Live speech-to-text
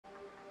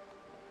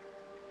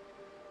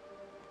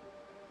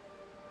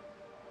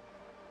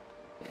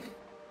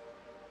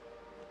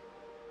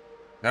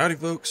Howdy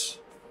folks,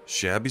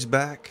 Shabby's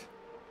back,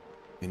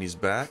 and he's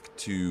back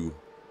to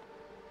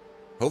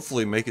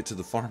hopefully make it to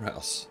the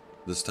farmhouse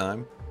this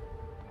time,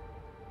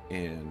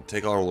 and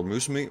take all our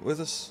moose meat with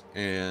us,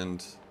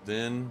 and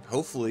then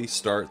hopefully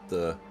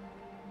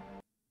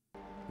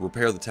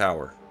repair the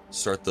tower,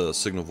 start the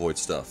signal void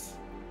stuff.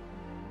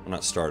 Well,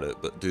 not start it,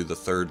 but do the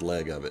third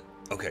leg of it.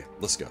 Okay,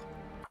 let's go.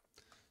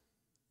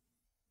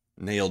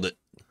 Nailed it.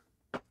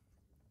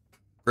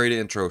 Great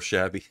intro,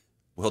 Shabby.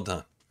 Well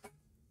done.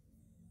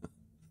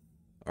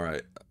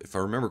 Alright, if I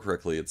remember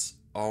correctly, it's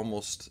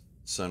almost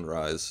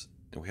sunrise,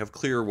 and we have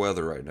clear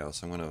weather right now,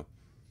 so I'm going to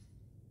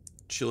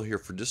chill here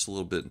for just a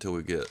little bit until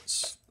we get,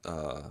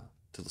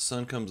 till the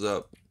sun comes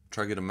up,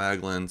 try to get a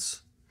mag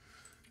lens.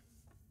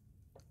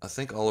 I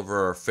think all of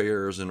our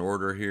affairs in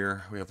order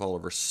here. We have all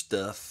of our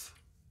stuff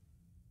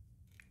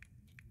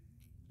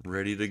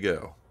ready to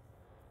go.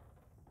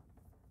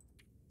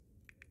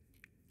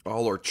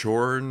 All our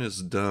choring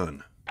is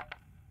done.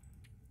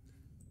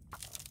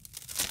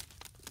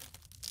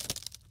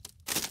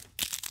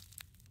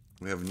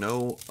 We have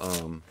no,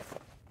 oh,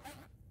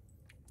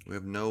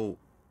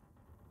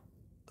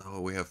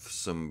 we have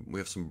some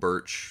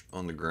birch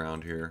on the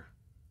ground here.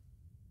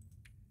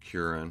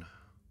 Curing.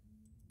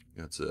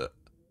 That's it.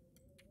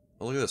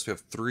 Oh, look at this. We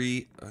have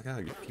 3. I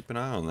gotta keep an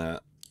eye on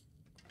that.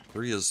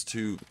 3 is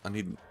too. I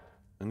need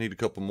a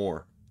couple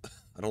more.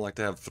 I don't like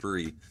to have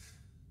 3.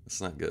 That's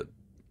not good.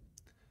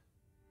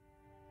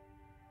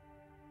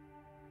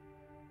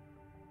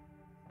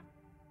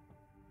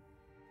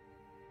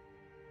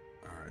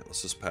 Alright,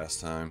 let's just pass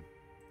time.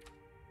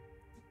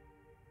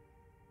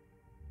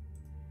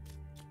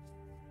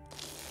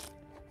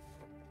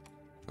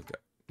 Okay.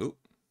 Oop.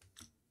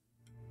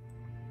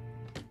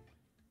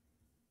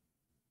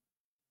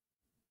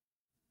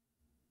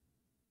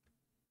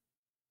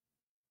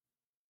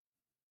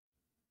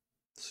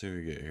 Let's see what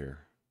we get here.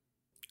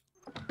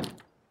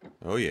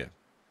 Oh yeah.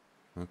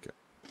 Okay.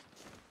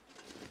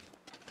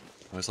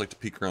 I just like to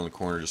peek around the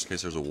corner just in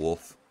case there's a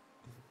wolf.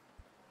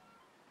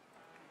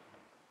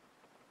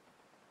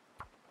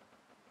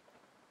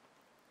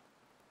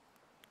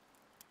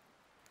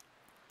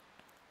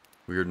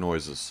 Weird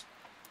noises.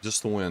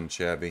 Just the wind,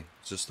 Shabby.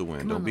 It's just the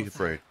wind. Don't be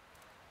afraid.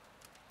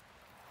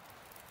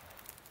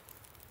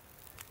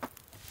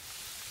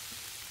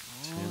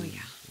 Oh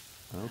yeah.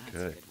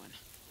 Okay.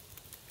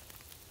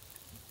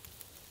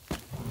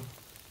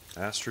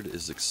 Astrid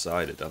is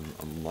excited.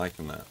 I'm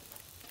liking that.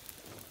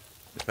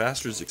 If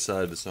Astrid's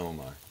excited, so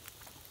am I.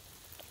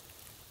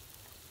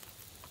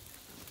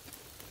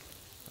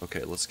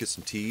 Okay, let's get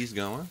some teas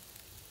going.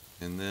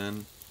 And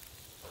then...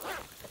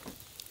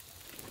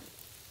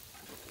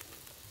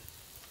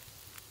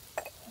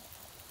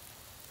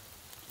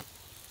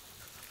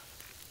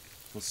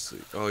 let's see.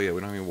 Oh yeah, we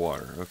don't have any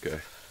water. Okay.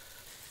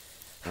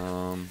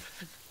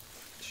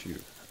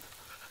 Shoot.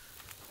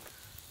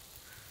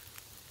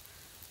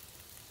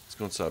 Let's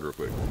go inside real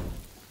quick.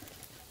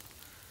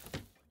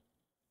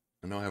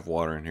 I know I have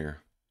water in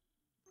here.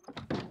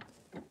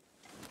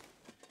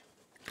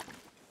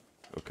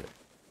 Okay.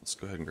 Let's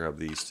go ahead and grab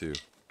these too.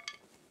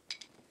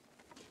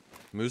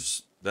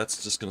 Moose,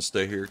 that's just gonna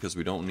stay here because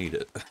we don't need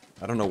it.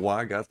 I don't know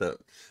why I got that.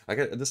 I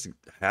got this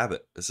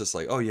habit. It's just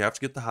like, oh, you have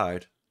to get the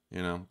hide,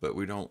 you know, but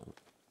we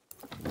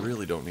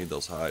really don't need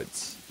those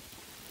hides.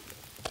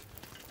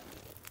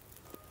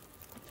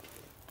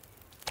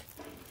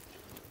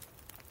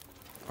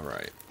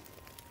 Alright.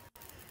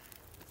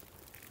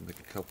 Make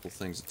a couple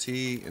things of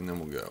tea and then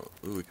we'll go.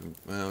 Ooh, we can,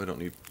 well, we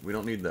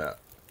don't need that.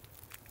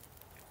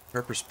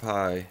 Pepper's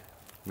pie,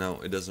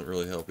 no, it doesn't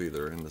really help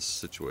either in this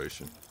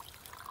situation.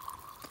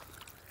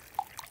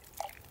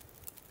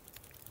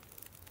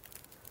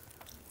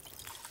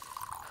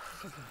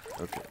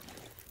 Okay.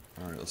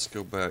 Alright, let's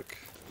go back.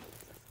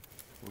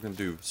 We're gonna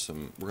do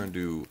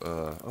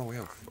oh, we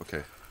have,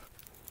 okay.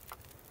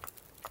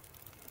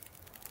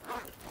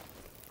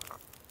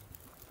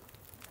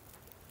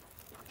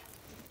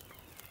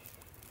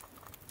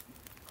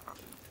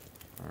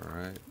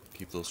 Alright,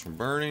 keep those from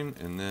burning,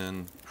 and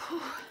then...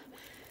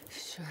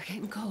 Sure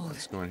getting cold.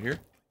 Let's go in here.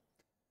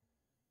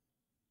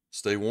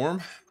 Stay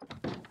warm.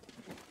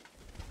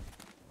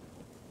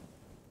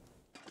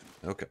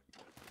 Okay.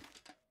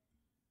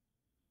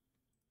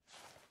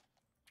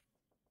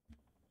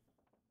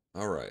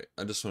 Alright,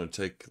 I just want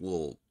to take get a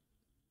little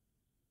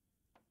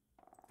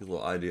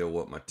idea of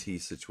what my tea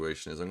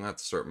situation is. I'm going to have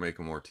to start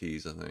making more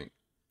teas, I think.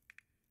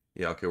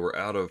 Yeah, okay, we're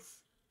out of,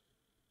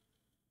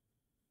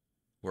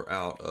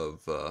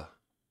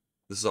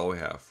 this is all we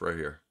have right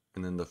here.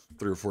 And then the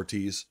 3 or 4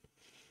 teas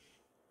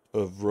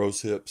of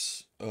rose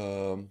hips.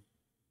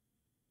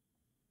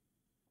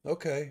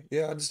 Okay,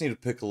 yeah, I just need to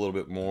pick a little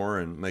bit more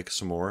and make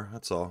some more,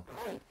 that's all.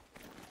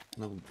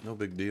 No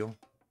big deal.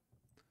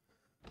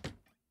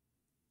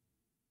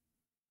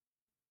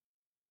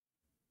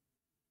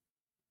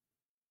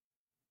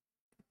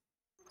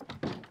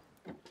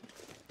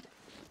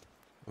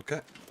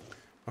 Okay.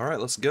 Alright,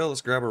 let's go.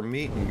 Let's grab our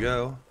meat and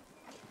go.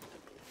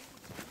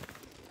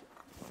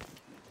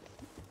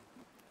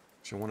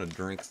 Actually, I want to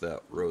drink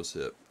that rose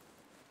hip.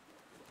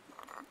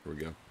 Here we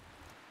go.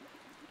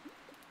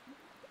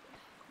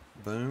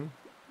 Boom.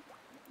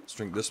 Let's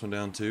drink this one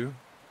down too.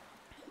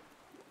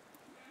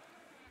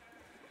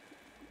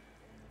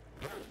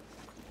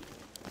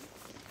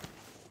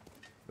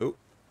 Oh.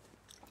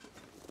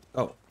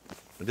 Oh.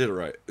 I did it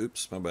right.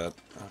 Oops, my bad.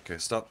 Okay,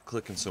 stop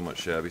clicking so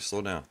much, Shabby.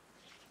 Slow down.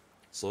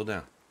 Slow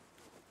down.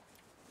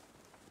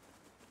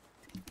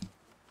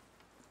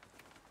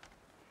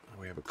 Oh,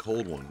 we have a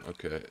cold one.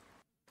 Okay.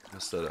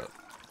 Messed that up.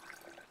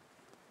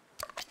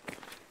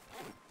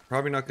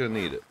 Probably not going to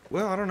need it.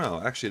 Well, I don't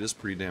know. Actually, it is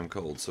pretty damn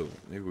cold, so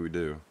maybe we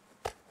do.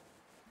 I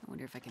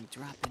wonder if I can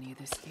drop any of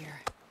this here.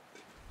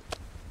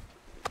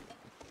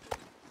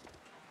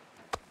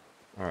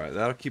 Alright,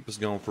 that'll keep us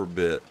going for a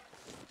bit.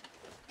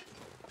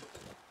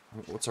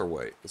 What's our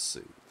weight? Let's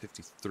see.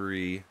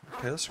 53.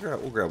 Okay,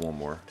 we'll grab one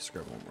more. Let's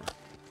grab one more.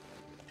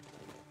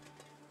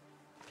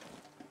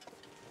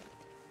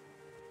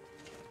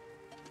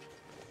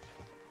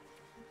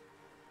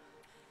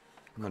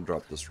 I'm gonna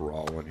drop this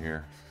raw one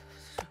here.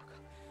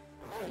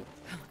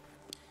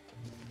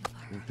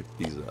 Let me pick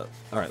these up.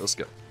 Alright, let's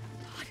go.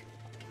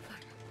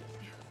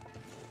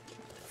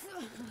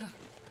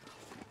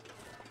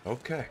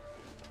 Okay.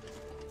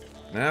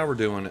 Now we're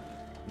doing it.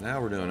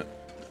 Now we're doing it.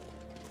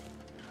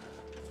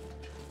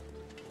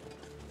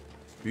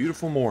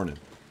 Beautiful morning.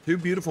 2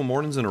 beautiful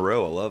mornings in a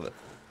row. I love it.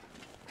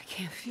 I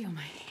can't feel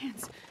my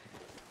hands.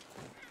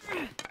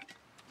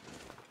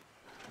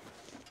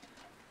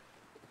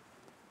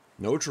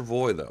 No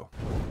travois, though.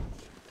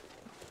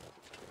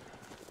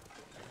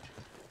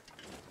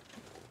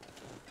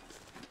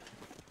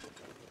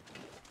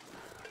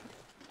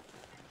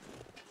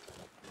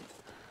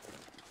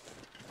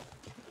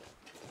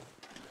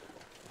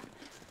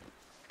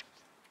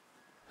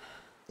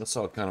 I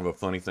saw kind of a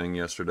funny thing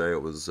yesterday.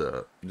 It was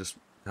just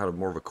kind of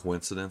more of a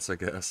coincidence, I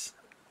guess.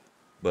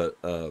 But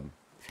Thank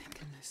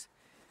goodness.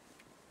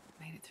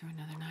 Made it through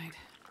another night.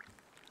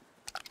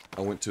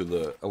 I went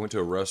to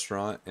a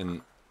restaurant,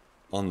 and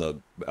on the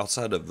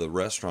outside of the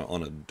restaurant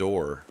on a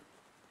door,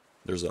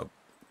 there's a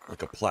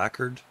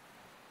placard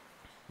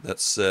that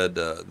said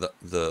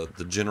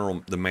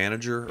the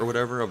manager or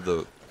whatever of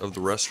the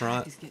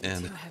restaurant, He's getting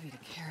and too heavy to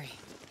carry.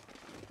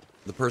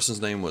 the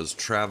person's name was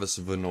Travis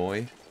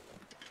Vanoy.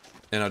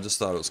 And I just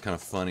thought it was kind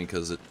of funny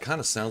because it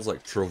kind of sounds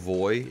like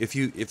Travois.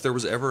 If there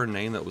was ever a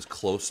name that was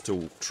close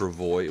to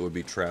Travois, it would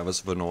be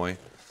Travis Vanoy.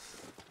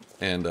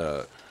 And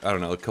I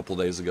don't know, a couple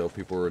days ago,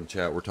 people were in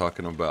chat were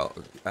talking about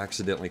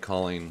accidentally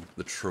calling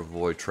the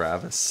Travois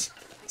Travis.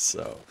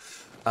 So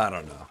I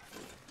don't know.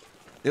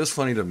 It was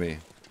funny to me.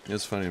 It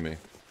was funny to me.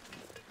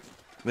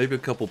 Maybe a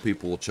couple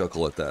people will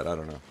chuckle at that. I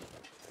don't know.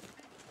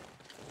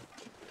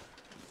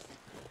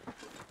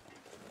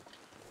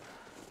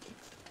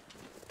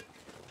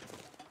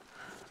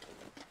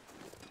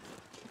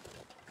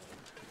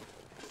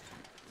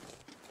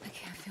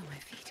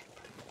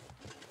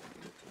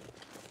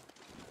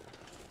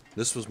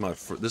 This was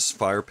this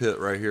fire pit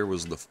right here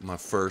was my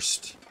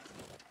first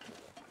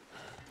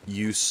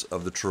use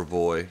of the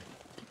travois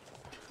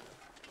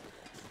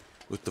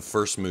with the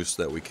first moose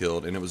that we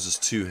killed, and it was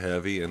just too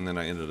heavy, and then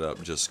I ended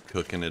up just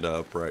cooking it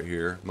up right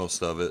here,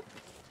 most of it.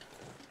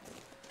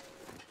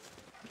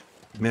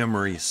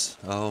 Memories.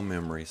 Oh,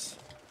 memories.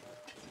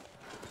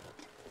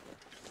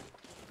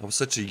 I was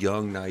such a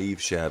young,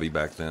 naive Shabby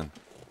back then.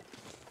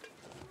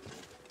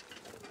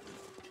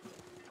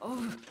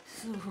 Oh,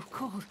 so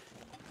cold.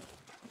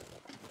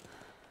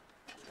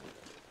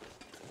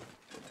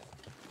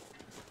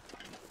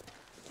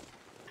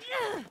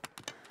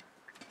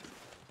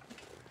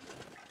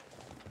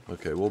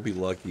 Okay, we'll be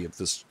lucky if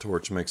this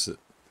torch makes it.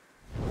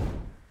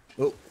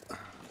 Oh,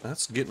 I'm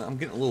getting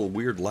a little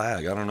weird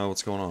lag. I don't know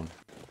what's going on.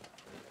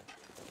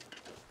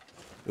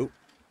 Oh,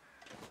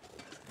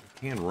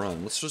 can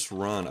run. Let's just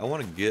run. I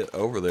want to get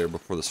over there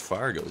before this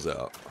fire goes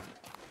out.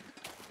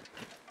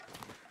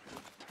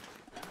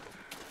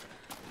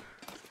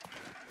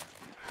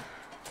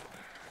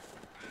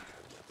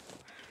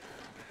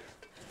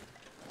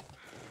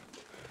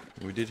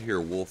 We did hear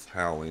a wolf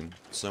howling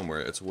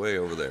somewhere. It's way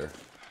over there.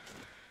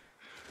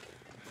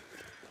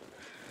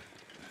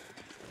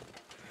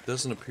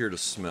 Doesn't appear to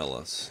smell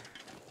us.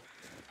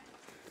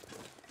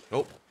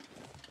 Oh,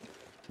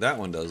 that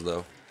one does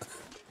though.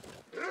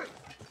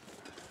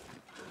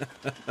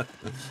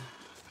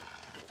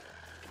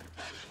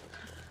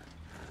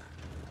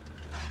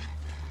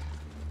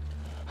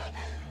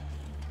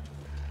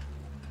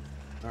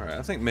 Alright,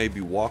 I think maybe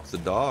walk the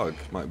dog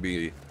might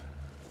be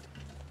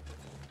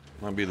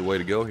the way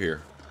to go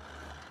here.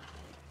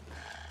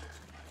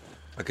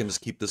 I can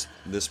just keep this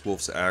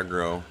wolf's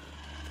aggro.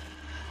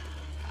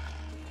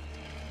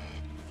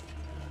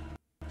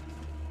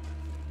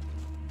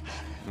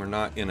 We're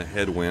not in a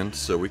headwind,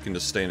 so we can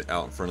just stay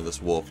out in front of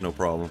this wolf, no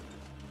problem.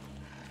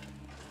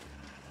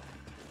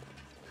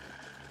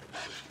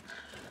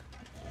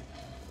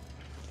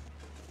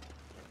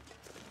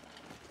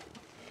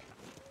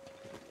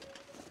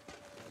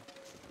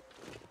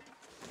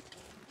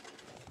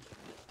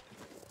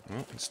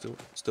 Oh, he's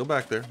still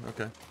back there.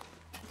 Okay.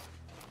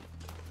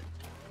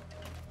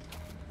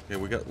 Okay,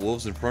 we got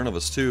wolves in front of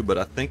us too, but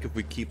I think if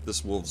we keep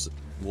this wolves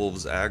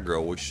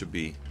aggro, we should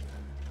be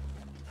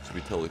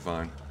totally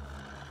fine.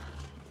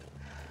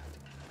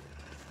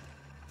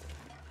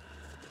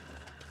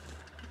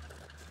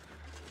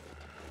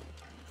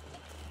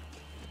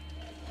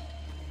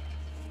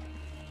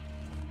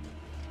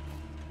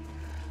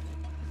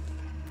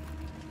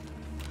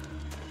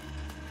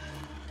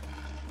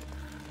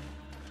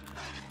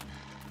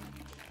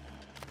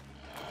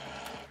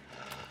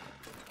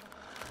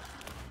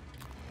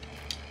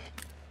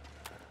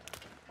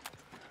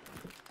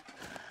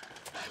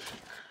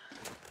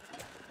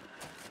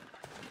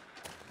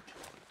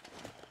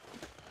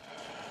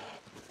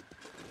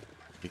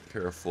 Be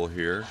careful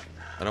here.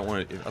 I don't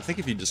want to. I think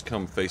if you just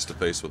come face to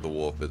face with the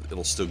wolf,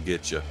 it'll still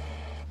get you.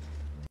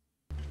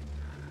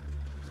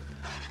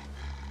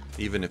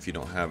 Even if you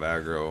don't have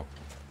aggro.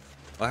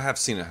 I have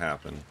seen it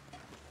happen.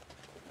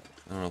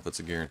 I don't know if it's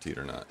a guaranteed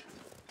or not.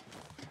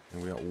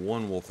 And we got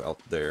one wolf out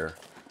there.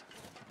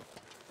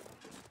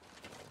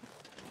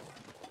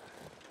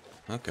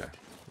 Okay.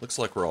 Looks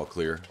like we're all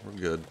clear. We're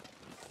good.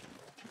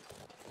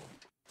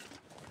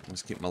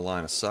 Let's keep my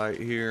line of sight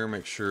here.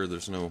 Make sure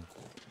there's no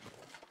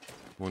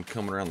one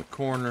coming around the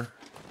corner.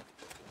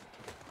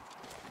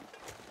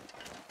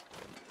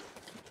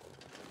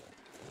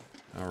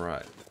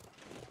 Alright.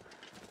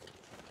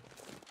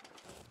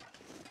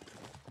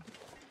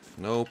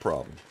 No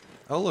problem.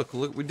 Oh, look,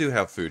 we do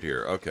have food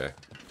here. Okay.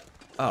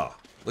 Oh,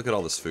 look at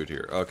all this food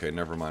here. Okay,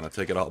 never mind. I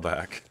take it all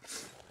back.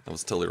 I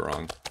was totally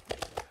wrong.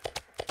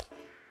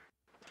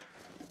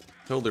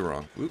 Totally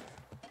wrong. Oop.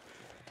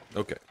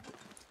 Okay.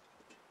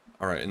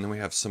 Alright, and then we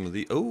have some of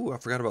the... Oh, I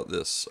forgot about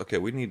this. Okay,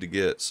 we need to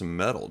get some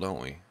metal,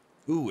 don't we?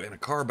 Ooh, and a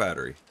car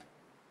battery.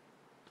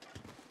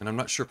 And I'm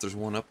not sure if there's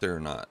one up there or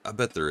not. I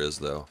bet there is,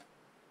 though.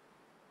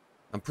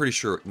 I'm pretty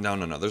sure... No,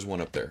 there's one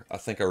up there. I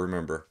think I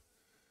remember.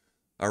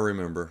 I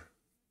remember.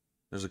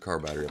 There's a car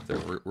battery up there.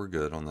 We're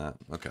good on that.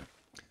 Okay.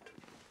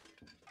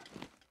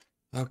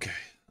 Okay.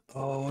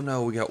 Oh,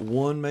 no, we got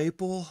one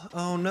maple?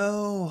 Oh,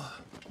 no.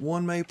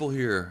 One maple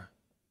here.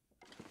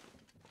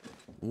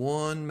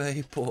 One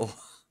maple.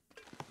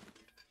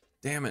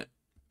 Damn it.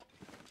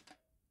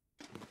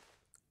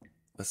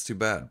 That's too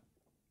bad.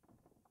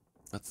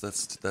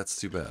 That's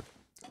too bad.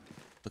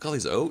 Look at all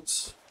these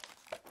oats.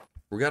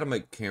 We gotta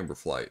make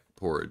camberflight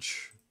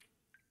porridge.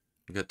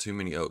 We got too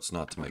many oats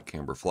not to make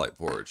camberflight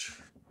porridge.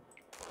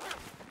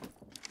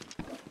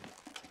 Look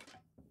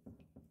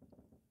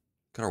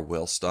at our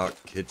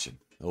well-stocked kitchen.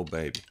 Oh,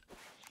 baby.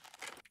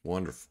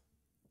 Wonderful.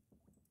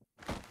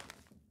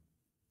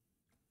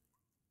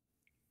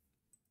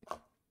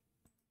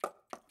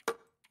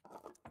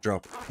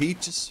 Drop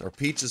peaches. Our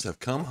peaches have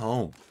come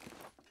home.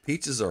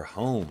 Peaches are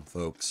home,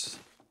 folks.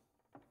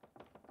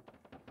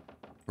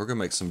 We're gonna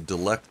make some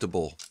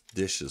delectable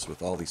dishes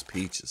with all these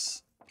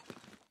peaches.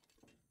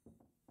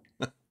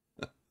 I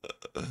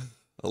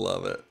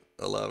love it.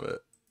 I love it.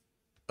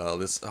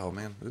 Oh, oh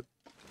man.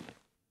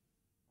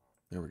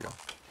 There we go.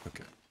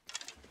 Okay.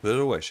 Put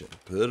it away, Shabby.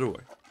 Put it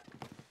away.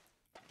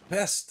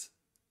 Pest!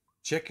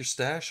 Check your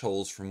stash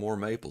holes for more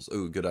maples.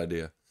 Ooh, good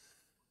idea.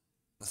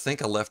 I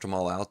think I left them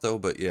all out though,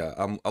 but yeah,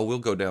 I will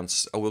go down.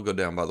 I will go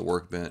down by the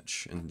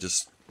workbench and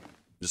just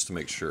to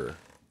make sure.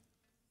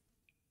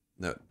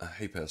 No,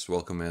 hey Pest,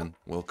 welcome in.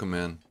 Welcome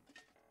in.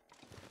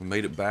 We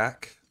made it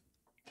back.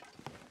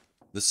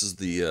 This is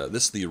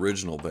the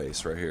original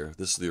base right here.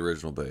 This is the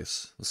original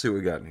base. Let's see what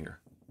we got in here.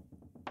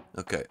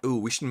 Okay. Ooh,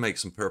 we should make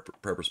some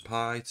pepper's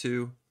pie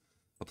too.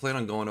 I plan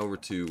on going over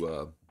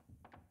to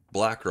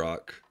Black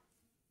Rock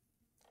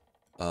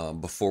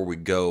before we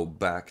go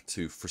back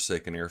to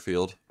Forsaken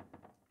Airfield.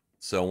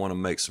 So I want to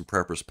make some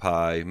prepper's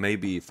pie.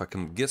 Maybe if I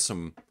can get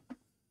some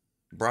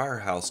Briar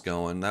House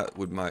going, that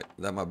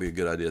might be a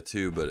good idea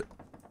too. But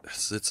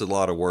it's a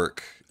lot of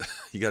work.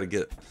 You gotta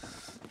get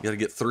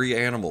 3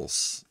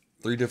 animals,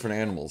 3 different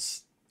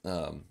animals.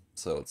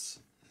 So it's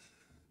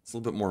a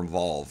little bit more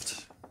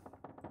involved.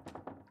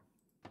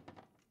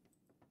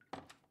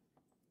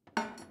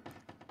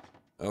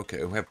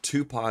 Okay, we have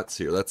 2 pots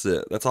here. That's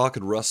it. That's all I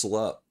could rustle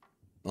up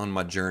on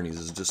my journeys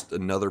is just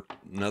another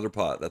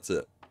pot. That's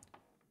it.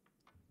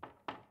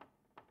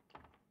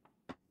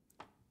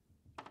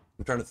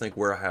 I'm trying to think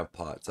where I have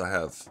pots. I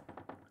have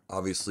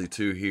obviously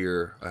 2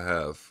 here. I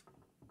have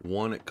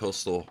 1 at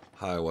Coastal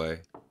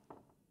Highway.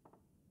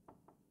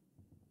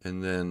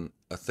 And then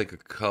I think a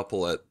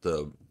couple at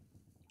the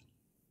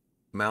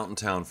Mountain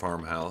Town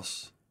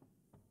Farmhouse.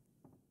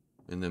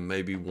 And then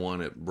maybe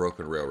 1 at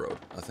Broken Railroad.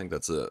 I think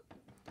that's it.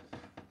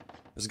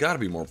 There's got to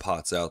be more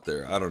pots out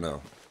there. I don't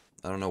know.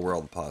 I don't know where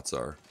all the pots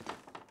are.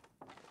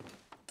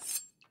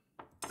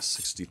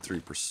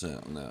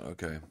 63% on that.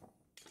 Okay.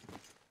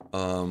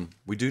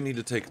 We do need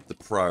to take the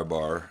pry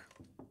bar.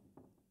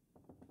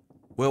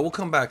 Well, we'll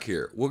come back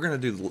here. We're gonna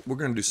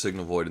do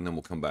Signal Void, and then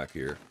we'll come back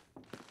here,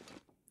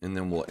 and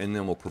then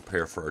we'll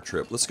prepare for our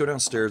trip. Let's go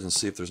downstairs and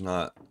see if there's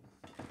not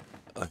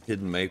a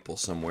hidden maple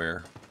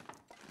somewhere.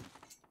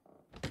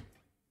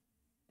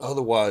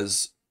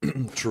 Otherwise,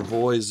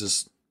 Travois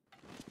is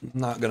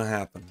not gonna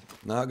happen.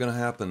 Not gonna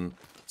happen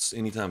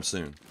anytime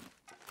soon.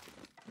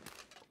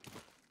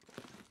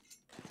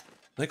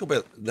 I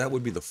think that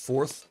would be the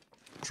 4th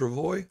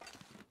travois.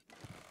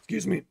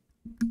 Excuse me.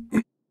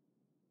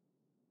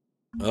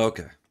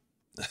 Okay.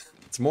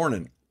 It's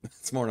morning.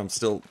 It's morning.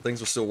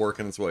 Things are still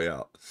working its way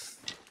out.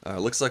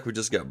 Looks like we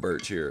just got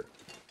birch here,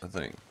 I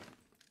think.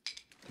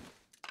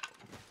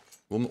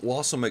 We'll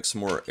also make some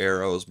more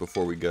arrows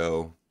before we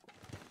go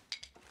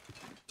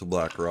to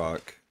Black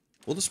Rock.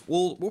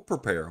 We'll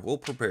prepare. We'll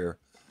prepare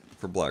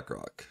for Black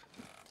Rock.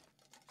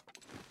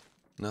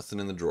 Nothing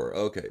in the drawer.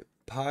 Okay.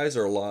 Pies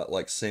are a lot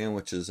like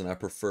sandwiches, and I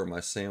prefer my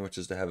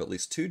sandwiches to have at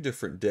least 2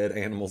 different dead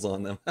animals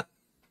on them.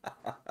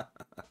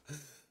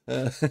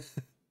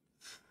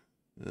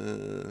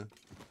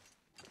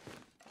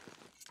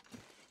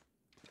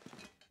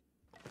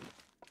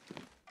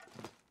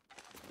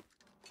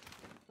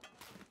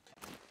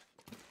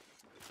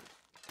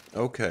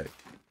 Okay.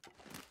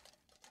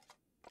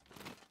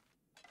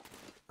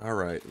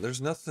 Alright,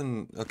 there's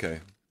nothing... Okay.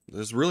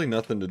 There's really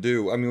nothing to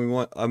do. I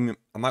mean,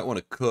 I might want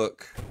to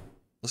cook.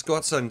 Let's go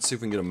outside and see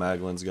if we can get a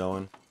Maglins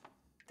going.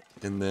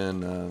 And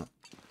then, I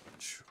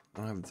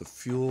don't have the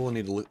fuel. I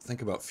need to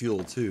think about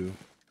fuel, too.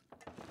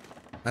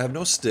 I have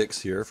no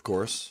sticks here, of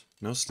course.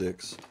 No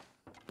sticks.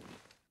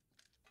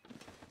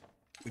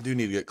 We do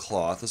need to get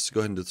cloth. Let's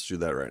go ahead and just do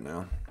that right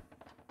now.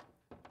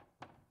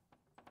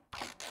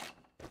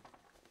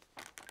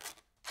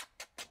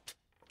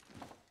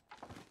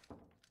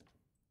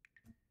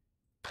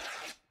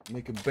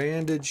 Make a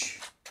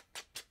bandage.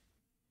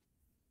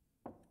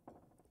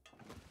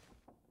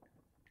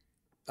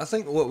 I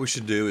think what we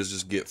should do is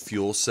just get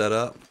fuel set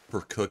up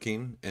for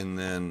cooking, and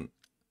then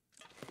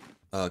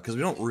because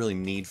we don't really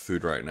need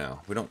food right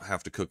now. We don't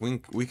have to cook.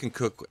 We can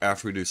cook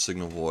after we do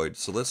Signal Void.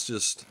 So let's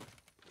just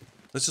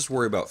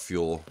worry about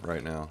fuel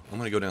right now. I'm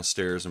gonna go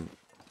downstairs and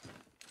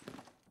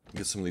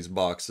get some of these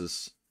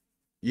boxes.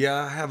 Yeah,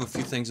 I have a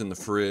few things in the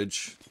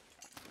fridge.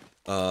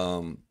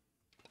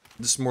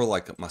 Just more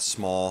like my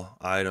small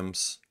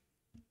items.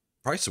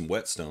 Probably some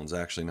whetstones,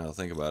 actually, now that I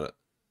think about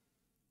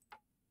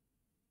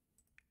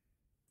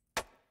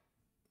it.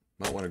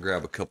 Might want to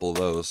grab a couple of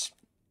those.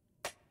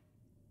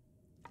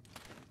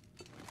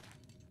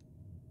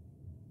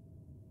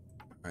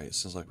 Alright, it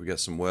sounds like we got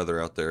some weather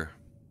out there.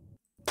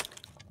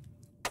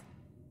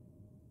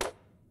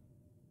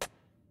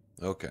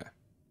 Okay.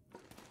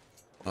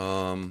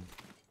 That'll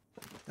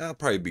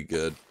probably be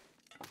good.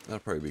 That'll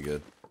probably be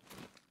good.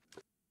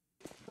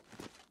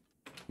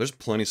 There's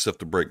plenty of stuff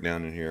to break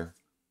down in here.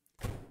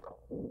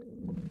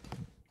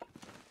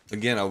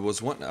 Again, I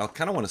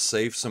kind of want to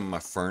save some of my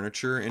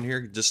furniture in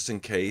here just in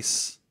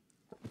case,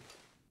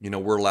 you know,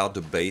 we're allowed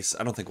to base.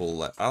 I don't think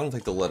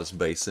they'll let us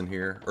base in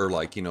here, or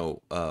like, you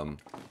know,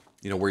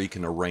 where you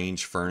can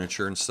arrange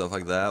furniture and stuff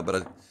like that.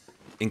 But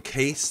in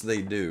case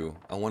they do,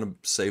 I want to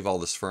save all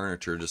this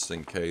furniture just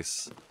in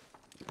case.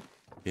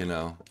 You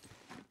know,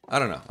 I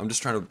don't know. I'm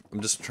just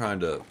trying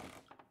to.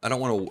 I don't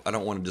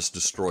want to just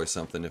destroy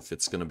something if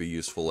it's going to be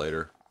useful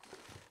later.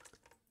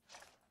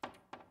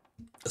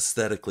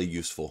 Aesthetically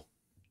useful.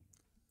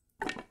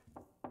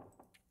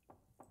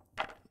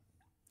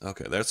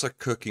 Okay, that's our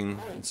cooking.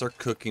 It's our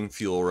cooking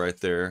fuel right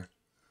there.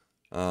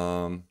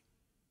 All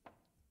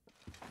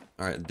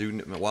right,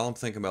 while I'm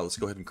thinking about it, let's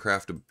go ahead and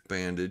craft a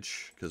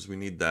bandage because we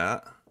need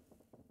that.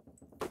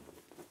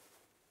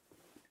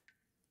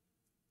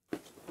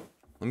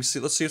 Let me see.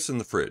 Let's see what's in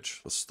the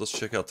fridge. Let's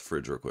check out the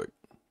fridge real quick.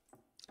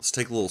 Let's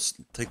take a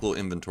little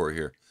inventory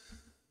here.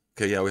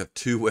 Okay, yeah, we have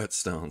 2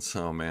 whetstones.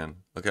 Oh man.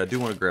 Okay, I do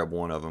want to grab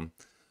one of them.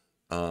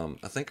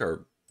 I think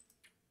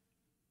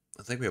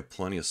we have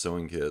plenty of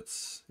sewing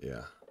kits.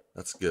 Yeah,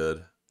 that's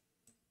good.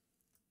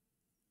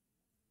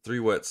 3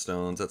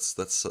 whetstones.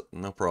 That's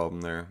no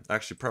problem there.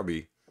 Actually,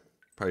 probably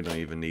don't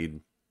even need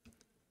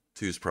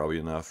 2 is probably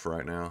enough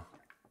right now.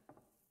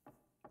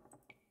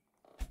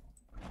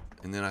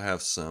 And then I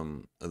have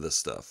some of this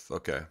stuff.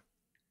 Okay,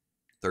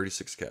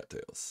 36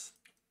 cattails.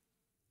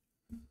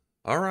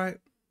 All right,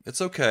 it's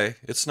okay.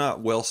 It's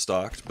not well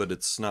stocked, but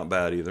it's not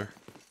bad either.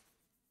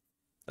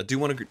 I do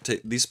want to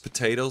take these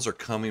potatoes are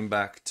coming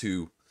back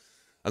to.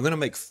 I'm gonna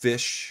make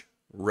fish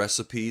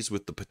recipes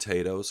with the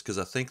potatoes because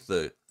I think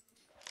the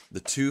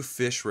 2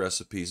 fish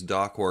recipes,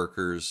 dock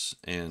workers,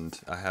 and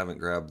I haven't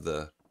grabbed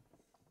the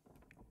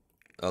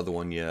other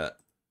one yet.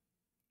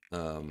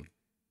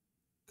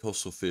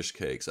 Coastal fish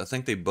cakes. I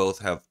think they both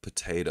have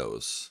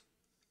potatoes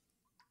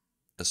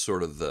as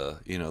sort of the,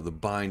 you know, the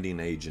binding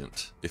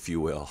agent, if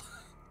you will.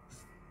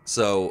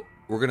 So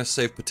we're gonna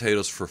save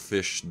potatoes for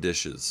fish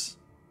dishes,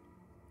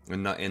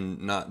 and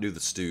not do the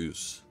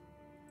stews,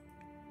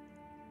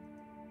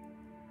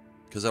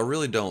 because I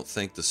really don't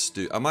think the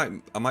stew. I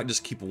might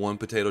just keep 1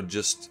 potato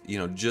just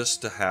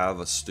to have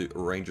a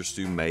ranger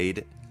stew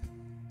made,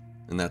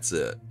 and that's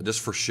it, just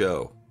for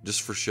show,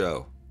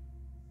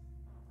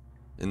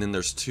 And then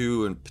there's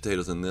 2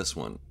 potatoes in this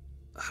one.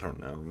 I don't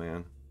know,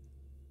 man.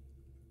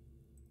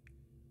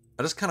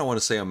 I just kind of want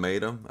to say I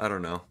made them. I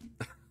don't know.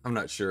 I'm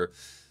not sure.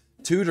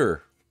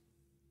 Tudor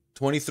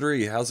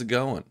 23, how's it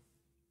going?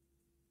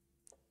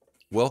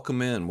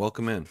 Welcome in,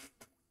 welcome in.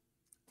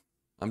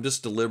 I'm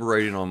just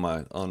deliberating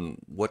on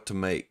what to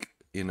make,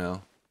 you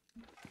know.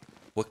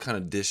 what kind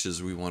of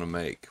dishes we want to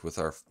make with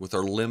our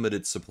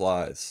limited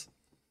supplies.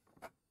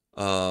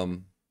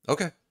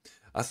 Okay.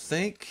 I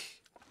think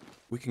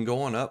we can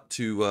go on up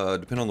to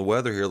depending on the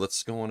weather here,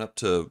 let's go on up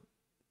to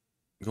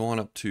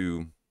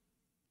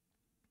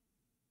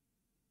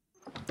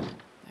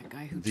That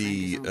guy who drank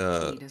the his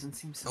own tea doesn't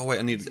seem so oh wait,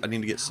 I need crazy to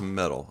right get now. some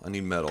metal. I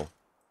need metal.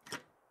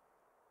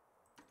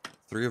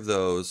 3 of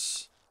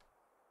those.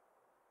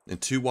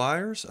 And 2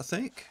 wires, I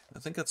think. I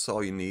think that's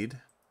all you need.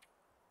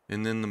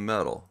 And then the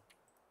metal.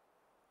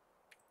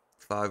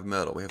 5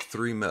 metal. We have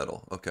 3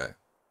 metal. Okay.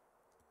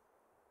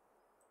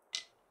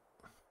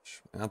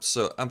 I'm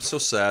so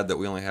sad that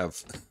we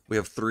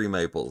have 3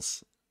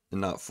 maples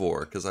and not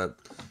 4, because I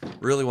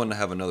really want to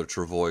have another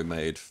travois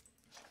made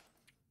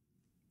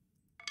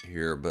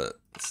here, but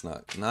it's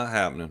not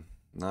happening.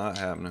 Not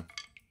happening.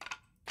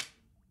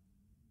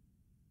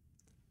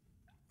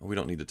 We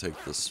don't need to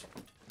take this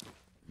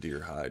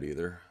deer hide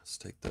either. Let's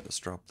take that. Let's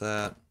drop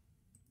that.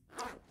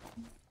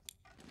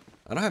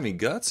 I don't have any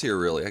guts here,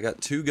 really. I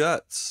got 2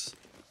 guts.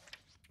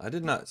 I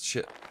did not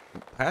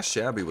past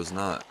Shabby was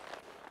not.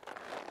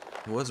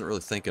 He wasn't really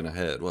thinking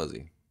ahead, was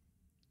he?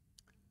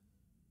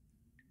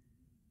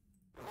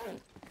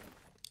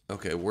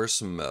 Okay, where's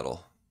some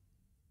metal?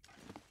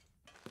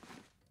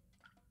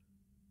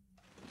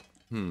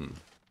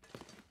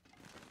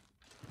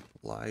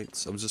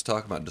 Lights. I was just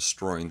talking about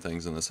destroying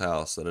things in this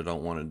house that I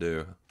don't want to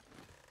do.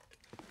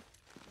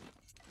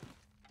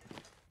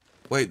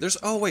 Wait, there's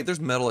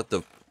metal at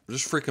the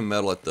there's freaking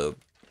metal at the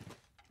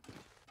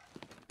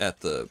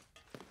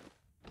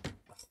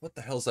what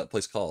the hell is that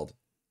place called?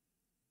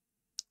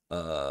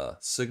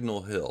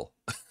 Signal Hill.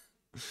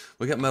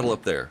 We got metal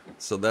up there.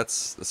 So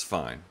that's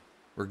fine.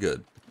 We're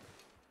good.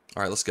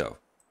 All right, let's go.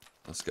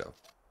 Let's go.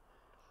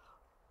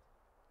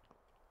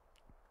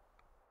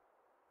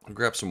 I'll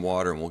grab some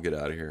water and we'll get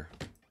out of here.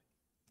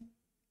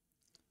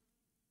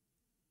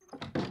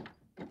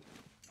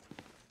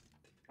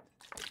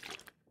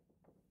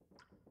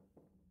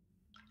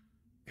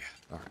 Yeah,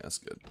 all right, that's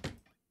good.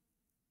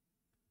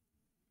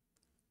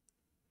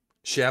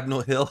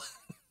 Shabnel Hill.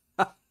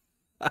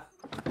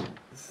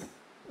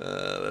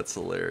 That's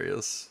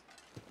hilarious.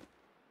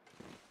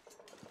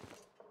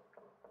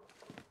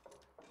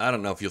 I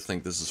don't know if you'll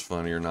think this is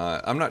funny or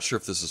not. I'm not sure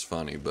if this is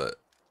funny, but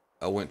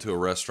I went to a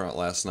restaurant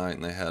last night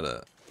and they had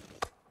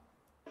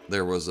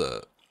there was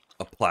a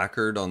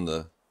placard on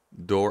the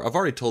door. I've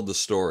already told the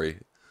story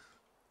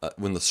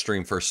when the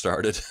stream first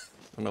started.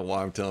 I don't know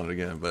why I'm telling it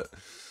again, but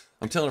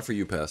I'm telling it for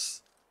you,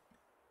 Pest.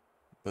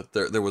 But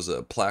there was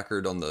a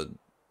placard on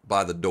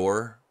by the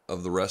door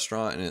of the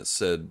restaurant, and it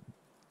said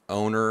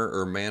owner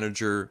or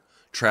manager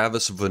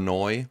Travis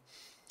Vanoy,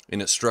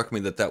 and it struck me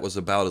that was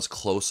about as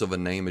close of a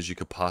name as you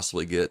could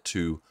possibly get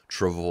to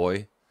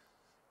Travois.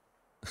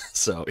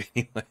 So,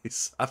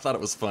 anyways, I thought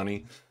it was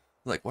funny.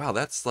 Like, wow,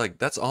 that's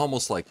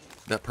almost like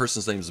that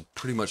person's name is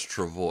pretty much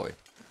Travois.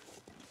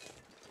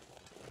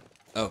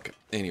 Okay,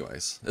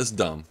 anyways, it's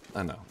dumb.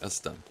 I know, that's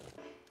dumb.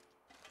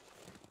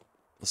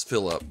 Let's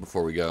fill up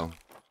before we go.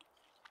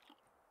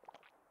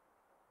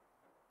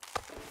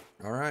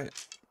 All right.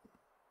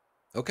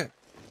 Okay.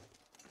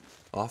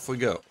 Off we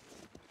go.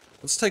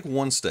 Let's take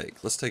 1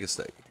 steak. Let's take a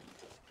steak.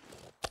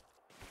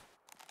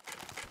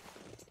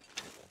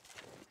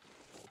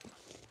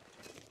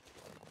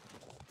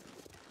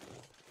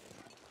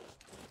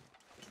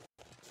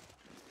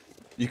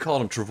 You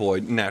called him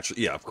Travois,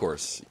 naturally. Yeah, of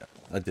course. Yeah,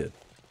 I did.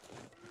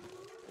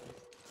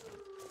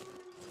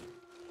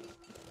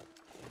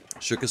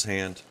 Shook his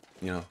hand,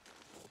 you know.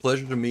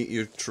 Pleasure to meet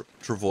you,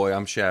 Travois.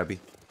 I'm Shabby.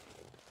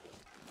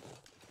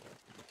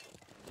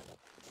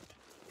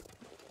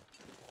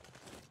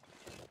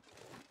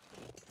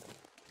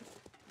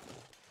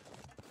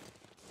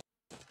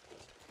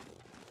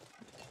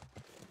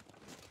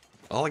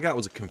 All I got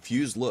was a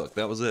confused look.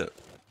 That was it.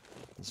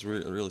 It's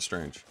really, really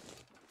strange.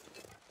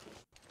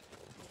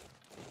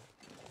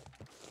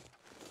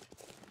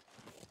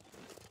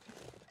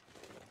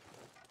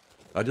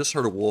 I just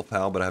heard a wolf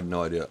howl, but I have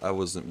no idea. I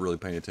wasn't really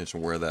paying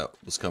attention where that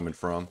was coming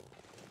from.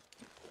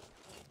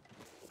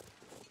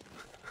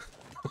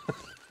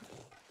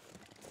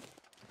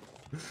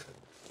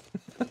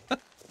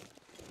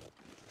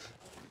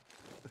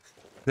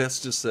 Bess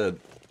just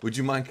said, "Would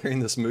you mind carrying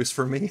this moose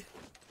for me?"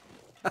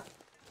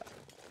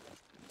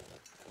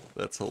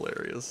 That's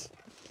hilarious.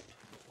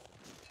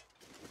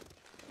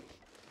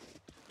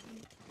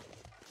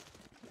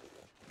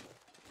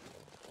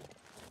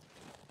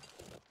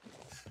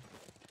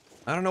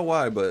 I don't know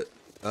why, but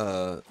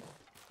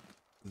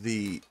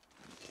the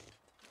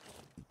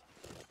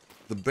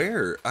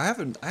bear, I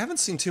haven't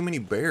seen too many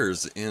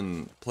bears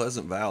in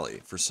Pleasant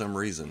Valley for some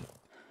reason.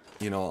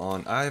 You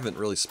know, I haven't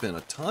really spent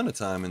a ton of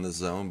time in the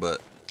zone,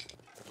 but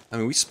I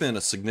mean, we spent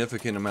a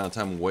significant amount of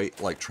time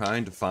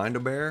trying to find a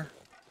bear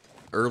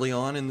early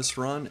on in this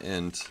run,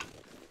 and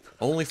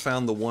only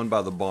found the one by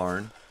the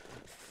barn.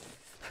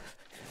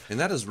 And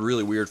that is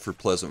really weird for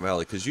Pleasant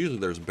Valley, because usually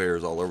there's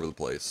bears all over the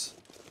place.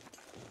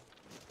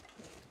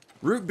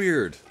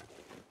 Rootbeard!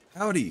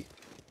 Howdy!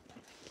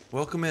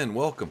 Welcome in,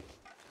 welcome.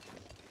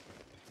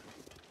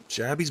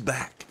 Shabby's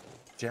back.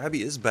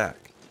 Shabby is back.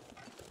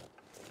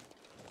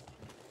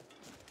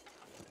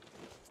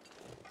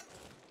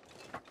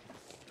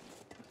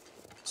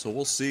 So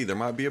we'll see. There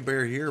might be a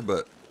bear here,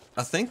 but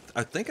I think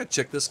I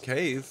checked this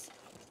cave.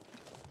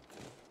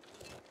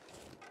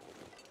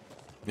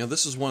 You know,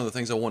 this is one of the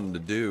things I wanted to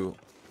do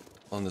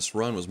on this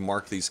run was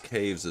mark these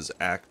caves as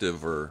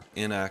active or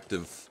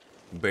inactive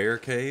bear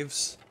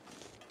caves.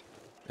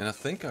 And I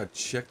think I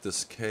checked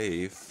this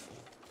cave.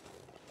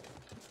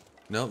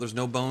 No, there's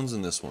no bones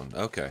in this one.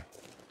 Okay.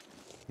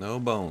 No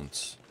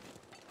bones.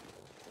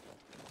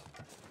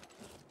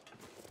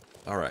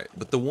 Alright,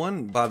 but the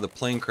one by the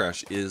plane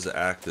crash is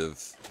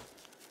active.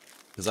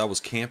 Because I was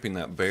camping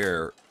that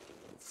bear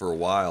for a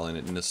while and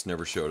it just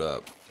never showed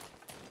up.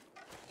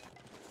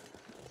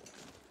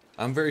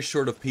 I'm very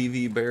short of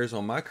PV bears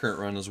on my current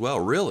run as well.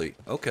 Really?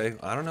 Okay,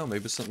 I don't know.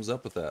 Maybe something's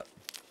up with that.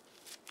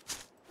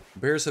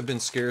 Bears have been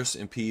scarce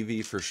in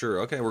PV for sure.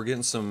 Okay, we're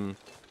getting some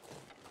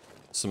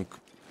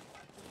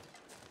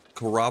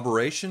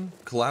corroboration?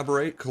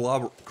 Collaboration?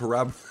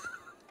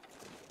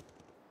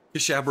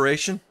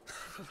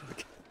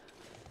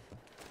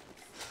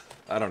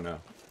 I don't know.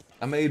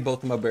 I made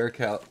both of my bear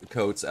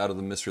coats out of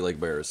the Mystery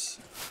Lake bears.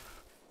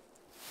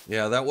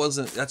 Yeah,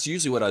 that's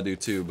usually what I do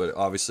too, but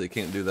obviously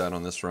can't do that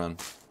on this run.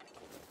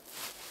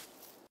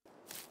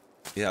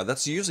 Yeah,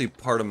 that's usually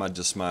part of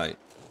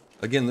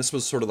again, this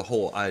was sort of the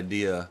whole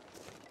idea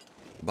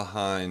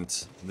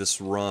behind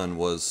this run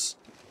was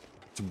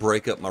to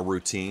break up my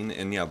routine,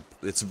 and yeah,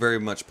 it's very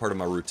much part of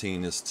my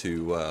routine is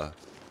to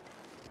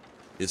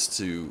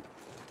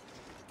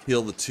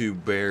kill the 2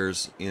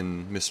 bears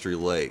in Mystery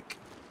Lake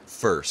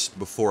first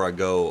before I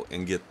go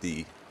and get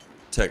the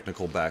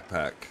technical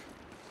backpack.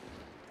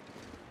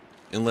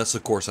 Unless,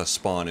 of course, I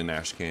spawn in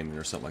Ash Canyon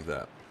or something like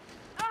that.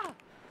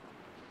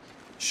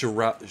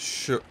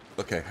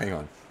 Okay, hang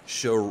on.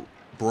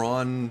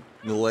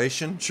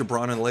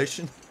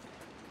 Shabronylation?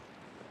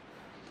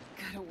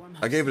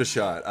 I gave it a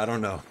shot. I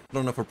don't know. I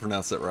don't know if I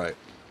pronounced that right.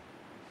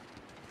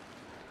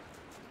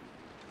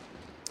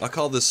 I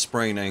call this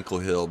sprained ankle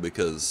hill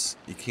because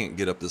you can't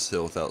get up this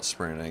hill without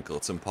sprained ankle.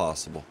 It's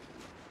impossible.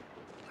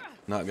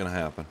 Not gonna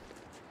happen.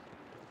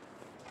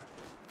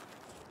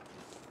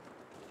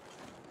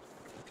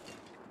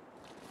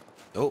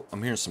 Oh,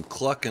 I'm hearing some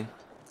clucking.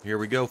 Here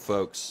we go,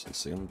 folks. Let's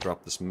see, I'm gonna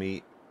drop this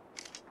meat.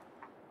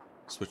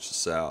 Switch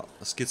this out.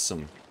 Let's get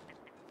some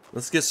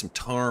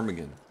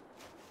ptarmigan.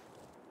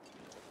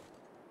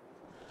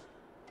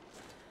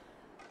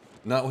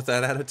 Not with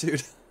that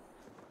attitude.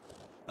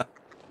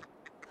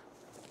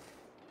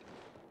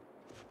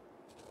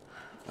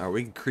 Alright,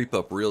 we can creep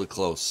up really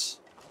close.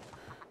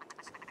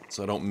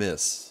 So I don't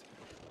miss.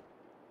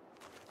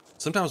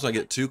 Sometimes when I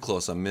get too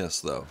close, I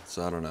miss, though.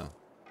 So I don't know.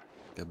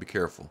 Gotta be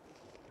careful.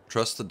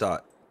 Trust the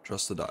dot.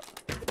 Trust the dot.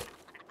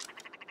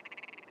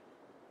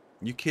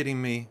 You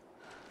kidding me?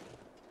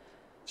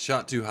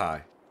 Shot too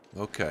high.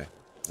 Okay.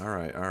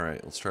 Alright,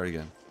 alright. Let's try it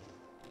again.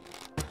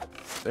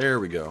 There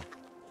we go.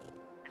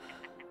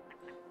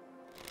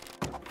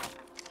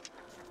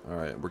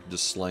 Alright, we're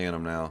just slaying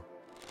them now.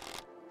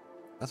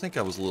 I think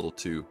I was a little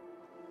too...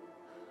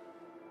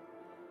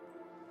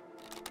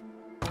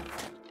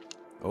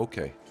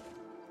 Okay.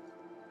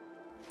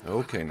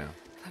 Okay now.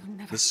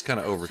 This is kind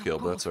of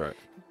overkill, but that's alright.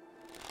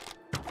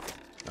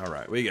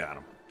 Alright, we got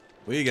him.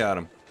 We got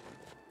him.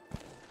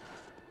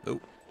 Oh.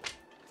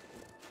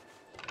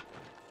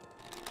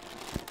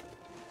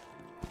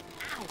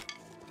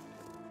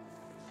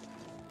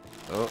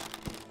 Oh.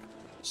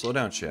 Slow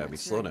down, Shabby.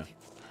 Slow down.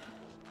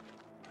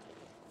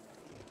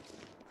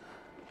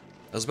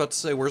 I was about to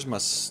say, where's my...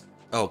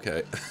 Oh,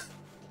 okay.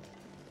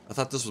 I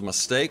thought this was my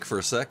steak for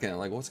a second.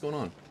 Like, what's going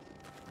on?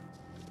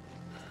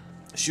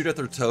 Shoot at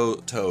their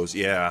toes.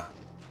 Yeah.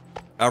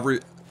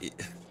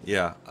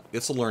 Yeah,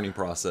 it's a learning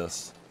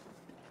process.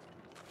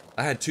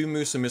 I had 2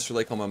 moose in Mr.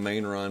 Lake on my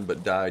main run,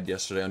 but died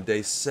yesterday on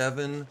day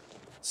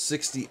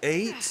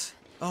 768.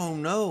 Oh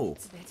no.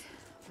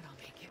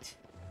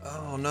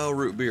 Oh no,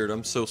 Rootbeard.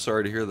 I'm so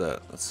sorry to hear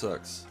that. That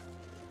sucks.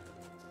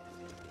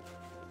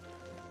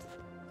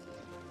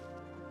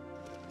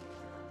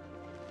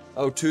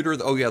 Oh, Tudor.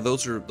 Oh yeah,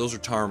 those are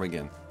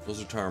ptarmigan.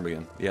 Those are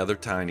ptarmigan. Yeah, they're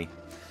tiny.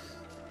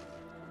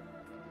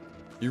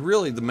 You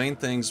really, the main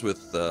things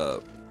with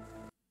you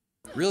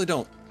really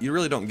don't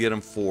get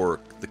them for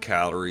the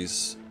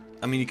calories.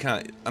 I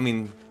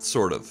mean,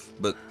 sort of,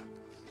 but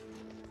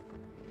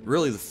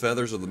really the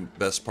feathers are the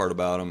best part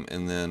about them,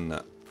 and then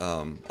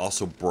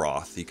also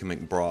broth. You can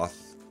make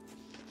broth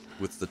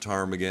with the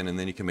ptarmigan, and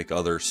then you can make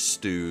other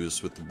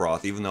stews with the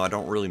broth, even though I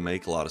don't really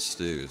make a lot of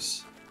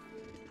stews.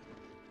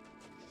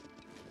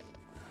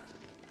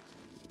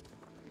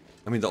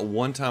 I mean, the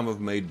one time I've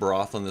made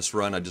broth on this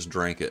run, I just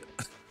drank it.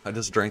 I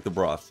just drank the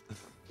broth.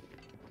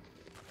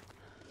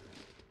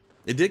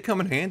 It did come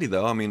in handy,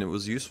 though. I mean, it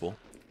was useful.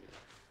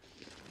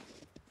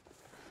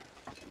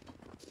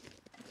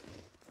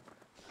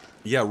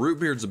 Yeah,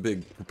 Rootbeard's a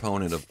big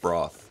proponent of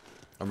broth.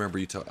 I remember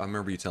you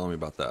telling me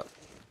about that.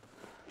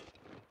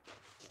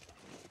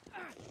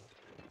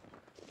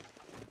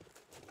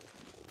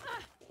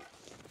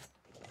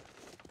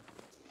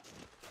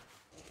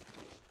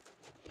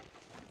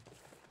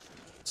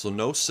 So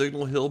no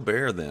Signal Hill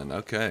bear then.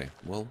 Okay,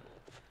 well.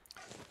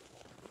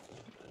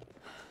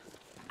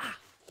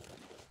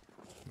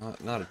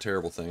 Not a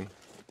terrible thing.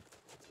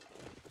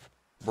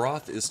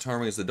 Broth is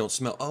charming as they don't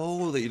smell.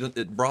 Oh,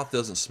 broth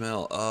doesn't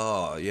smell.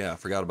 Oh, yeah, I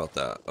forgot about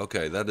that.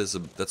 Okay, that's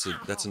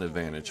an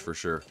advantage for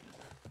sure.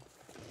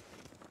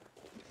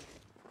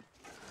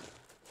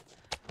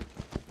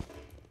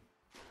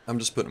 I'm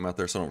just putting them out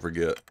there so I don't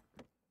forget.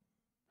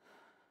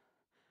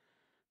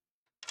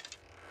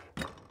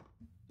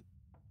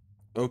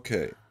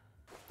 Okay.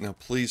 Now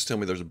please tell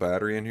me there's a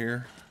battery in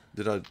here.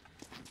 Did I... Wait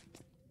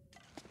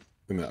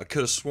a minute, I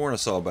could have sworn I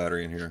saw a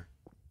battery in here.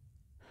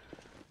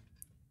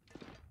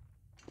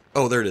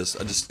 Oh, there it is.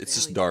 It's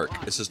just dark.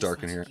 It's just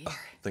dark in here. Oh,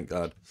 thank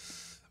God.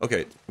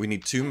 Okay, we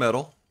need 2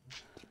 metal.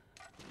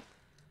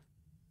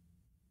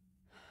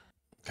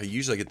 I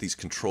usually get these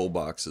control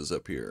boxes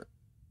up here.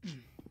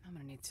 I'm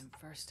gonna need some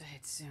first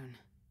aid soon.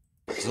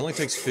 It only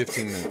takes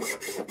 15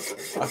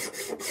 minutes.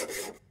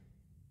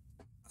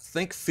 I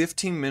think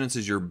 15 minutes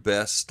is your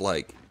best,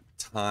 like,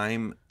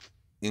 time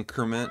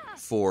increment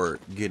for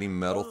getting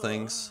metal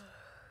things.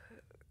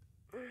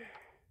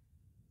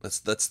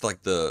 That's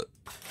like the...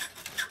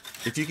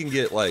 If you can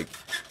get, like,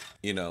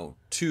 you know,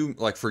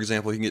 for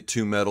example, you can get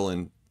 2 metal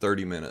in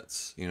 30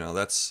 minutes. You know,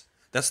 that's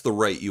the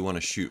rate you want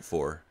to shoot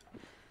for.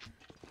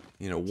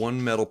 You know,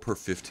 1 metal per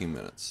 15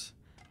 minutes.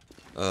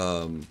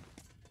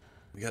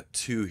 We got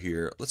 2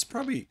 here. Let's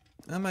probably...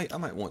 I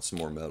might want some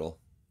more metal.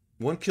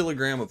 1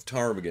 kilogram of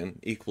ptarmigan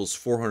equals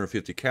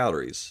 450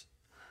 calories.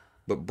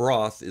 But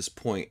broth is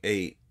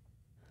 0.8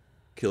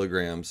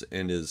 kilograms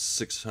and is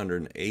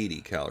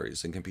 680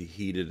 calories and can be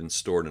heated and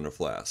stored in a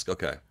flask.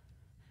 Okay.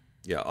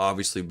 Yeah,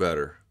 obviously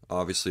better.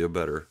 Obviously a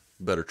better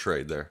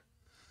trade there.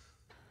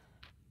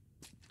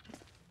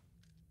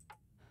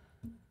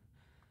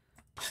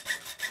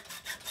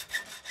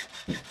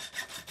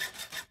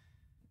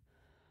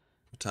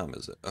 What time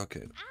is it?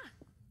 Okay.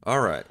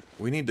 All right.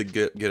 We need to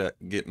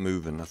get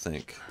moving, I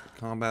think.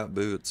 Combat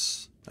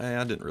boots. Hey,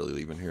 I didn't really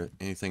leave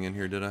anything in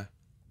here, did I?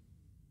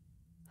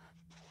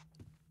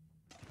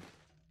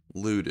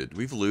 Looted.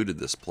 We've looted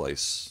this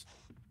place.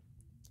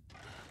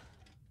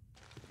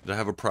 Did I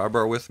have a pry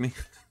bar with me?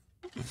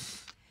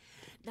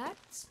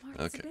 That's smart.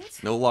 Okay.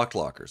 No locked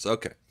lockers.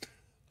 Okay.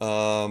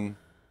 Yeah,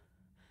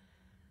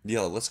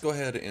 let's go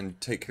ahead and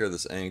take care of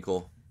this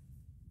ankle.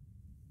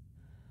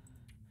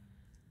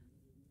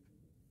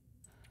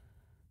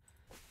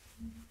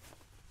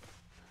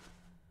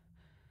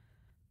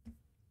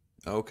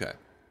 Okay.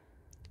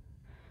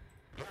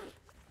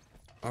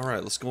 All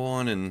right, let's go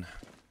on and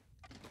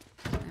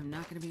I'm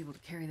not going to be able to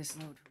carry this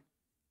load.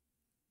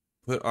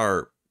 put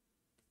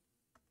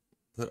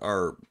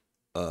our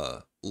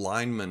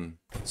lineman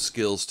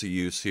skills to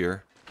use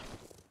here.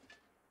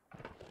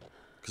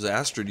 Because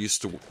Astrid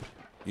used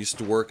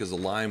to work as a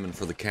lineman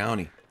for the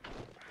county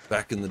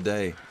back in the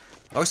day.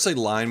 I always say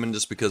lineman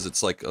just because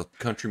it's like a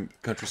country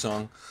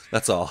song.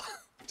 That's all.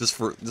 just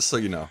so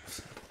you know.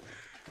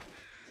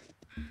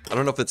 I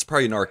don't know if it's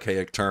probably an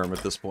archaic term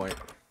at this point.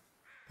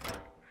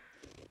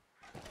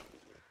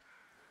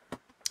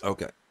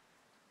 Okay.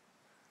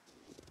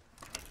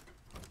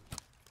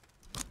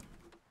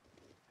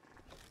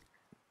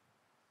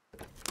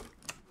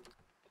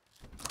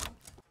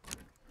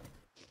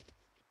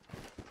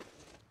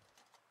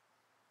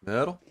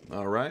 Metal.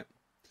 All right.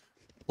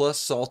 Plus,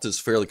 salt is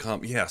fairly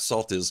common. Yeah,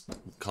 salt is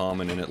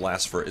common, and it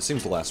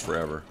seems to last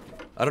forever.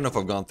 I don't know if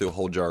I've gone through a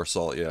whole jar of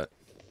salt yet.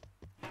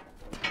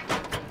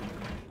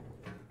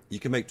 You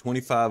can make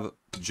 25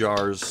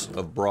 jars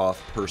of broth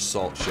per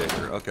salt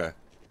shaker. Okay.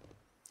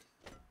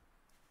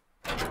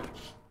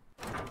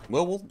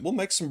 Well, we'll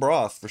make some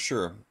broth for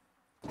sure.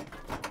 I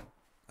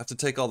have to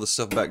take all this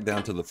stuff back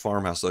down to the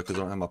farmhouse though, because I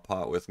don't have my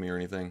pot with me or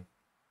anything.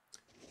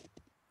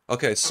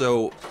 Okay,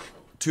 so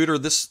Tutor,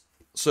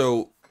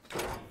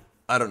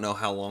 I don't know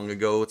how long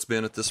ago it's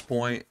been at this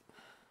point.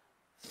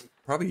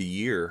 Probably a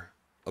year.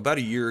 About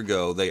a year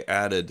ago, they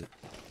added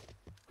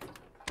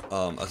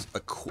I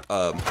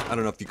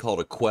don't know if you call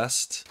it a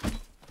quest.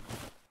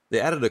 They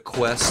added a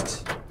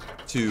quest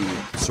to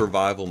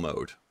survival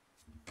mode,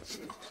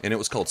 and it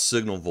was called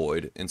Signal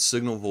Void. And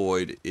Signal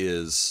Void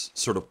is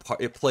sort of,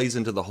 it plays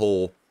into the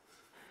whole,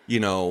 you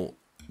know,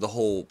 the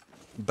whole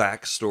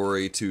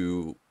backstory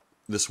to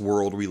this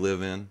world we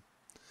live in.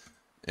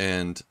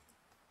 And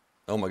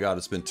oh my God,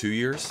 it's been 2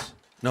 years?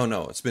 No,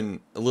 it's been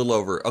a little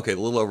over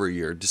a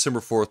year. December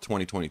 4th,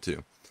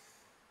 2022.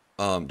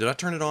 Did I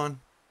turn it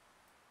on?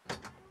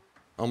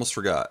 Almost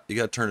forgot. You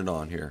gotta turn it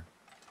on here.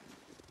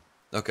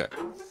 Okay.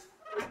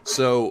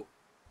 So,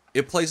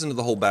 it plays into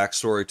the whole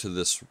backstory to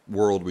this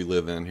world we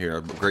live in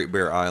here, Great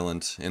Bear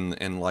Island,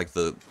 and like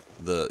the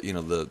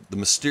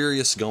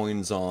mysterious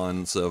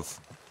goings-ons of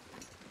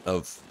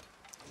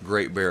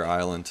Great Bear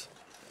Island.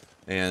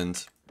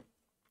 And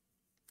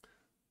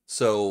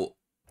so,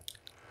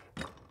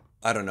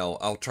 I don't know,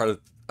 I'll try to,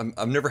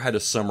 I've never had to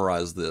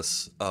summarize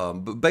this,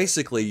 but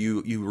basically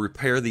you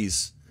repair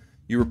these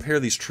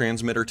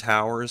transmitter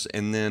towers,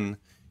 and then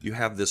you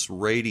have this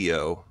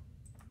radio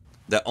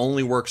that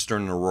only works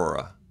during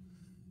Aurora.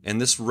 and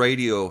this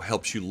radio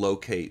helps you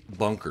locate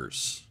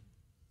bunkers.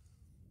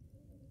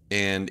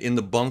 And in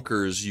the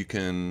bunkers, you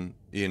can,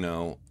 you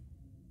know,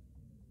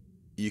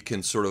 you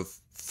can sort of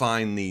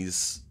find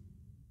these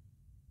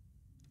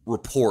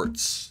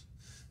reports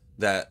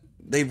that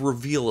they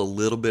reveal a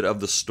little bit of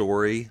the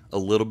story, a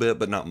little bit,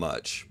 but not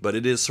much. But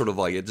it is sort of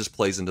like, it just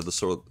plays into the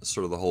sort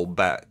of the whole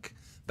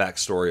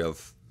backstory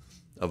of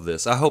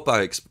this. I hope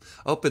I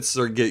hope it's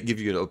sort of give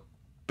you a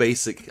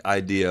basic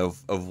idea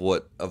of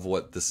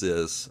what this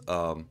is.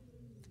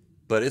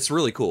 But it's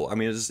really cool. I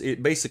mean,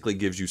 it basically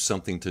gives you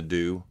something to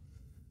do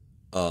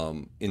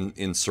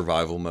in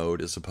survival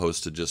mode, as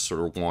opposed to just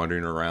sort of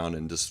wandering around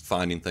and just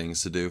finding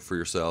things to do for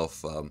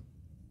yourself.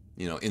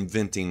 You know,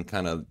 inventing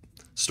kind of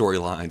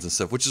storylines and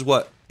stuff, which is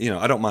what, you know,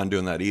 I don't mind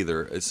doing that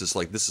either. It's just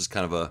like, this is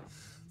kind of a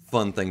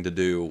fun thing to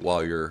do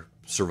while you're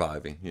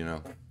surviving, you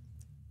know.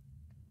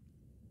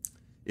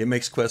 It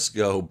makes quests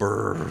go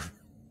brrr.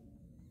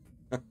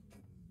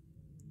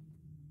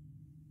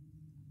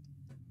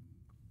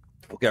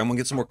 Okay, I'm gonna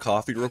get some more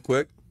coffee real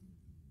quick,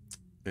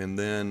 and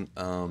then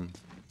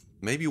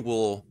maybe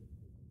we'll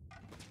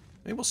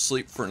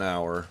sleep for an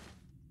hour.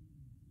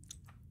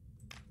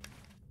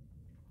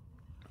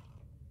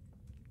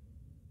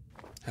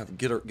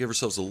 Give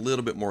ourselves a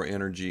little bit more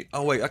energy.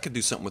 Oh wait, I could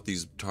do something with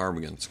these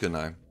ptarmigans, couldn't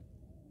I?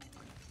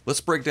 Let's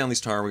break down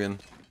these ptarmigan.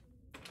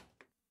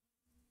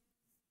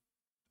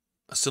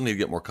 I still need to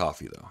get more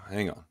coffee though.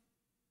 Hang on.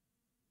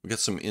 We got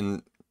some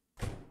in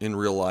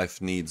real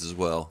life needs as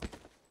well.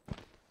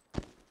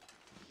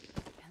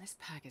 Man, this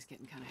pack is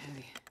getting kind of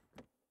heavy.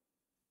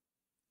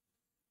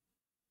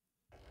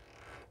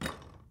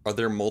 Are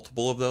there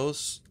multiple of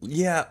those?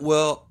 Yeah,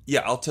 well,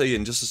 yeah, I'll tell you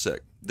in just a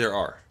sec. There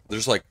are.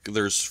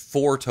 There's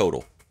 4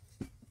 total.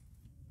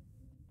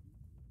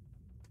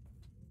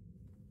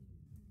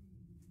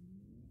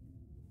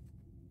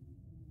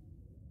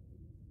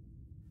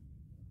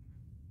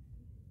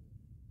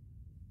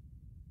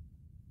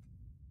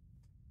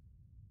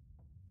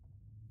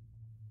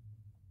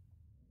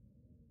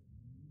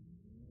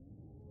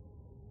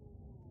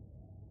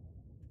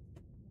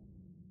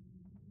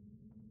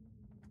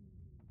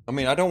 I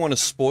mean, I don't want to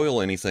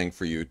spoil anything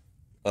for you,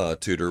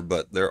 Tutor,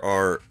 but there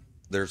are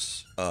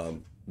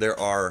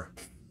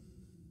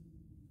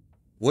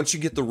once you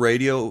get the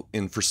radio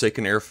in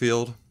Forsaken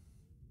Airfield,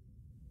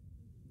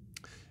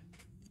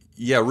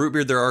 yeah,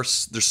 Rootbeard,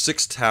 there's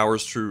 6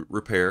 towers to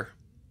repair.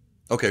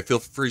 Okay, feel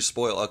free to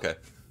spoil. Okay,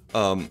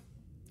 all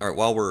right.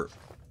 While we're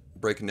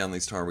breaking down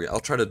these targets, I'll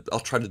try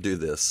to do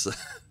this.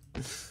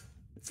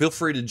 Feel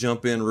free to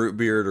jump in,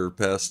 Rootbeard or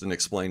Pest, and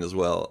explain as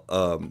well.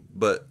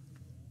 But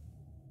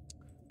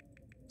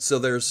so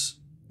there's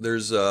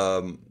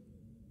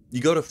you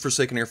go to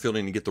Forsaken Airfield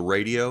and you get the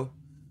radio,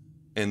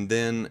 and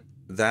then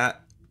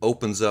that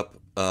opens up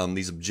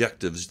these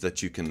objectives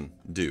that you can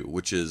do,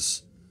 which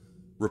is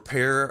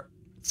repair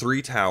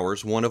 3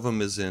 towers. One of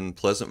them is in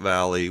Pleasant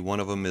Valley. One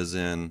of them is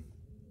in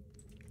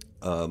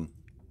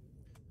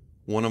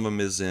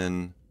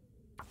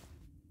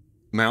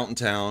Mountain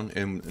Town,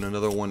 and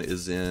another one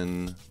is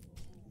in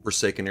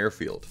Forsaken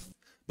Airfield.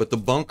 But the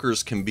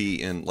bunkers can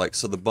be in, like,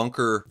 so the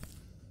bunker.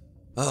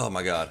 Oh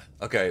my god.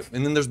 Okay,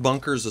 and then there's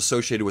bunkers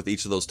associated with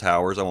each of those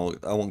towers. I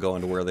won't go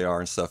into where they are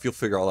and stuff. You'll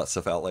figure all that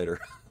stuff out later.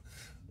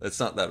 It's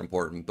not that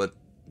important, but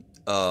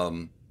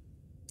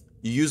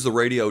you use the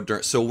radio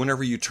so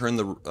whenever you turn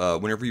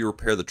whenever you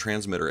repair the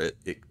transmitter,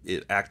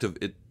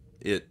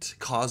 it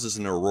causes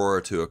an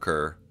aurora to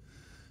occur,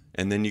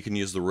 and then you can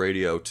use the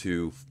radio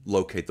to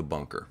locate the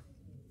bunker.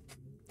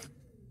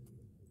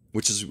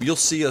 Which is, you'll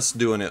see us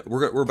doing it.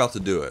 We're about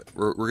to do it.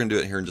 We're gonna do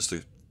it here in just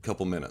a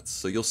couple minutes,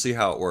 so you'll see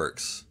how it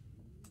works.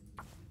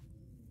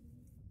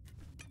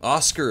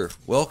 Oscar,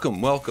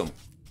 welcome.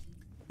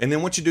 And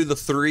then once you do the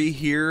 3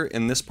 here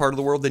in this part of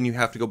the world, then you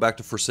have to go back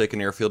to Forsaken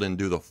Airfield and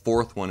do the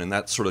 4th one, and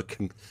that sort of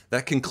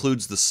that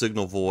concludes the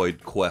Signal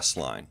Void quest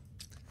line.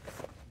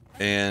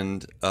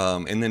 And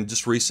then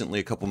just recently,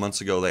 a couple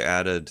months ago, they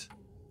added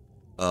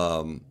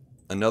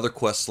another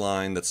quest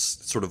line that's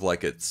sort of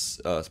like it's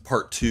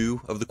part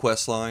 2 of the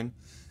quest line,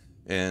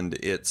 and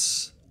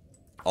it's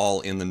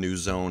all in the new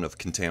zone of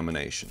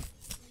contamination.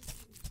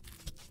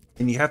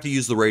 And you have to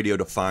use the radio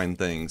to find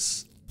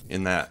things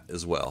in that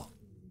as well.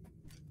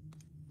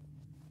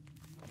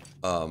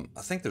 I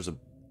think there's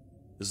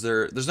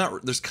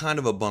kind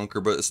of a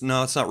bunker, but it's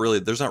not really,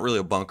 there's not really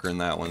a bunker in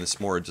that one. It's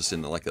more just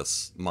in like a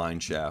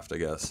mine shaft, I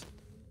guess.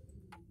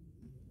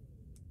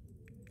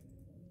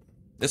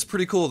 It's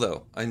pretty cool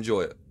though. I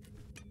enjoy it.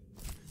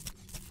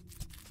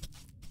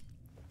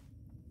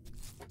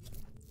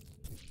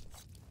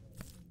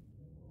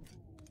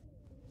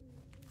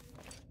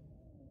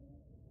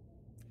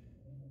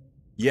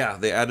 Yeah,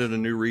 they added a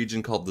new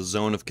region called the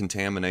Zone of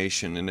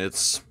Contamination, and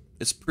it's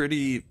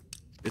pretty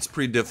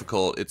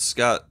difficult. It's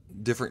got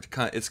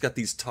it's got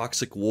these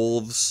toxic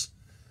wolves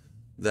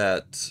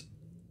that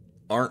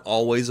aren't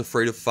always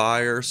afraid of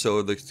fire,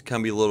 so they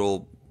can be a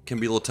little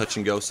touch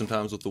and go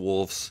sometimes with the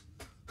wolves.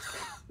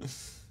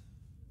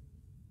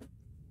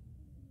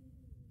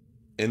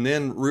 And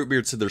then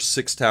Rootbeard said there's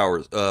 6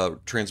 towers,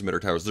 transmitter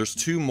towers. There's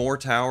 2 more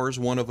towers.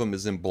 One of them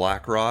is in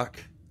Blackrock,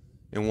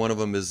 and one of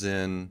them is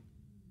in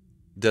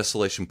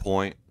Desolation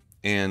Point.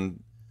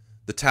 And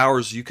the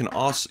towers, you can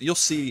also, you'll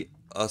see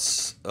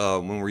us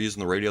when we're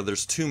using the radio.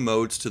 There's 2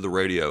 modes to the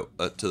radio.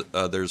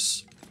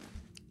 There's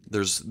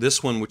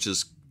this one, which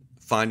is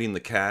finding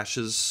the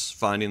caches,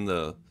 finding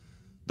the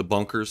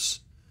bunkers,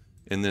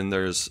 and then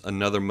there's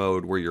another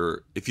mode where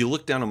you're, if you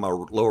look down on my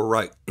lower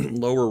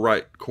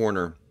right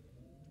corner,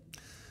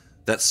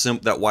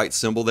 that white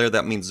symbol there,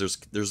 that means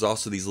there's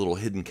also these little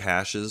hidden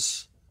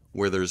caches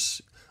where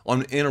there's,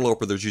 on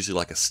Interloper there's usually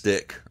like a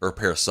stick or a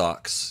pair of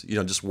socks, you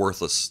know, just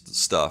worthless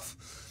stuff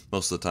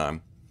most of the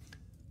time.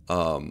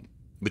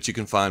 But you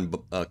can find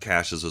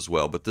caches as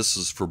well. But this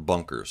is for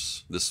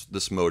bunkers.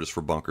 This mode is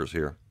for bunkers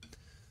here.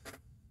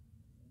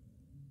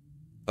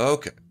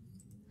 Okay.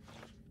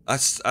 I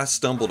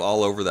stumbled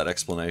all over that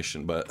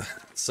explanation, but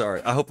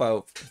sorry. I hope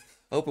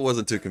it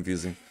wasn't too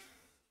confusing.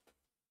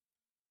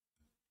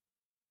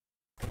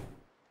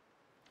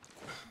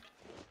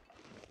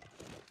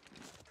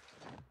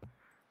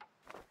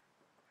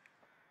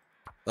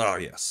 Oh,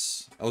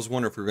 yes. I was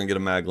wondering if we were going to get a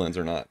mag lens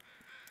or not.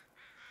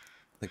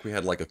 I think we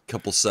had like a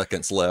couple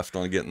seconds left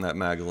on getting that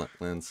mag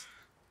lens.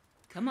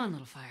 Come on,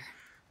 little fire.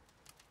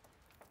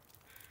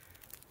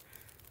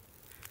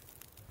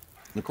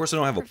 And of course I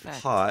don't have Perfect.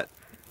 a pot.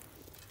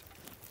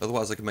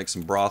 Otherwise I could make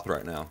some broth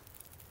right now.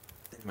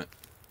 Damn it.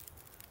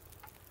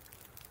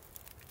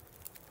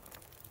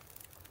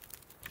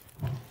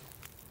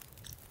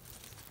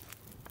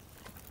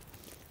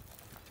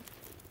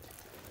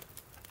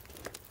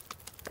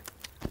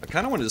 I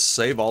kind of wanted to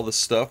save all this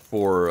stuff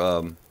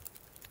for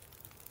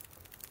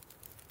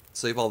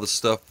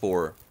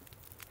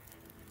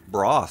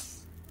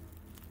broth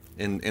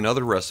and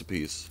other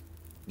recipes.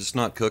 Just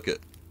not cook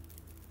it.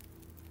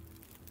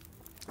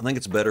 I think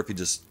it's better if you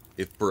just,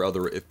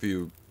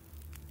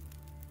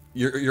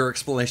 your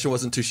explanation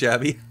wasn't too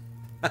shabby.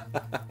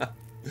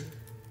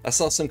 I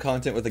saw some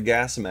content with a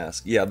gas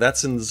mask. Yeah,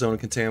 that's in the zone of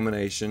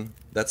contamination.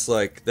 That's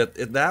like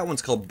that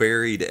one's called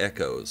Buried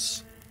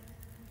Echoes.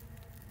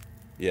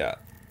 Yeah.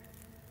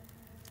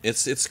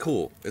 It's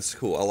cool. It's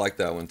cool. I like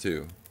that one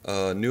too.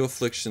 New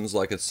afflictions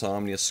like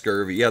insomnia,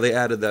 scurvy. Yeah, they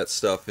added that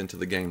stuff into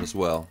the game as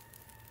well.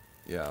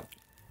 Yeah.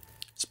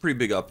 It's a pretty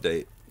big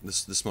update,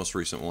 this most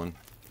recent one.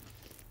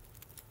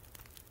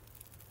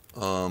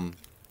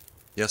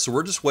 Yeah, so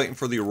we're just waiting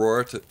for the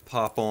Aurora to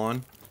pop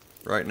on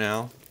right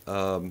now.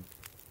 And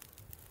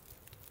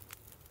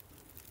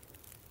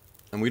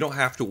we don't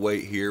have to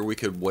wait here. We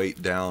could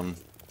wait down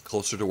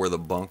closer to where the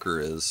bunker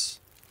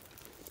is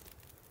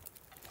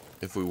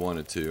if we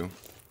wanted to.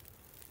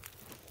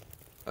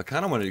 I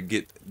kind of wanted to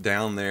get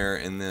down there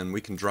and then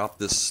we can drop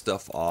this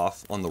stuff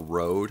off on the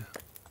road.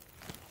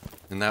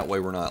 And that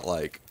way we're not,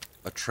 like,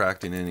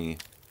 attracting any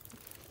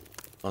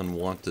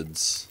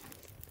unwanteds.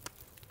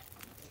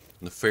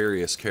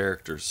 Nefarious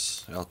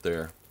characters out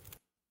there.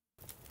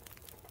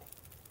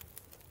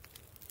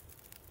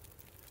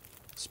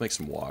 Let's make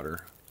some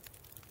water.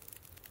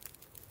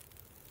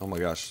 Oh my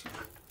gosh.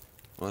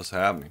 What's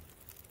happening?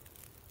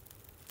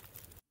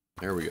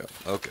 There we go.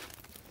 Okay.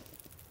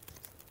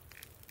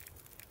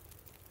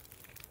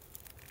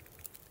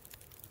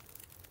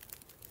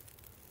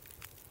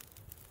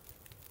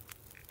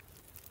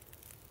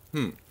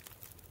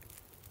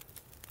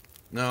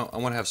 No, I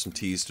want to have some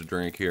teas to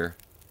drink here.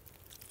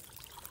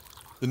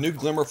 The new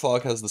Glimmer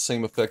Fog has the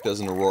same effect as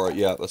an Aurora.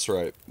 Yeah, that's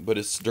right. But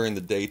it's during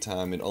the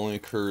daytime. It only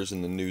occurs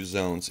in the new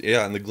zones.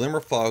 Yeah, and the Glimmer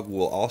Fog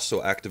will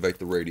also activate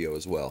the radio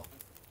as well.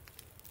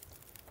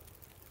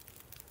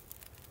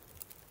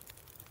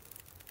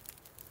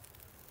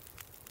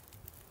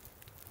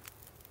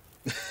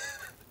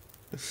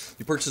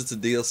 You purchased the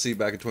DLC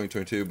back in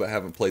 2022, but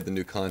haven't played the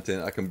new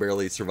content. I can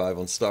barely survive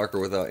on Stalker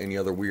without any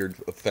other weird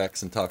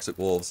effects and toxic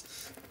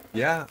wolves.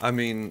 Yeah, I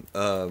mean,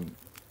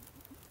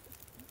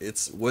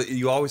 it's what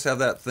you always have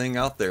that thing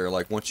out there.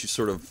 Like once you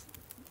sort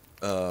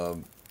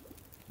of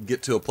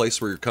get to a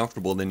place where you're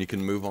comfortable, then you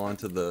can move on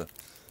to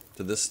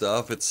this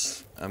stuff.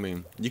 It's, I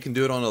mean, you can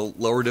do it on a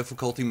lower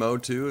difficulty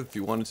mode too if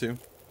you wanted to.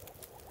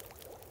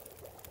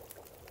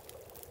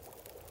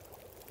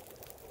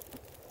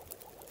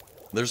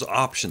 There's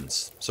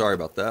options. Sorry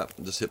about that.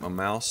 Just hit my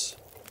mouse.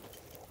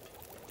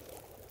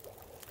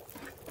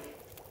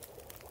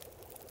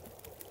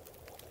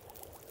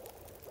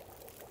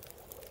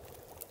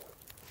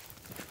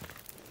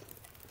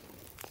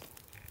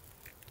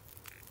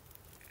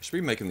 Should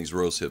be making these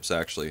rose hips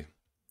actually.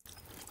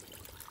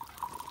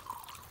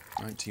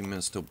 19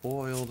 minutes till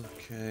boiled.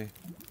 Okay.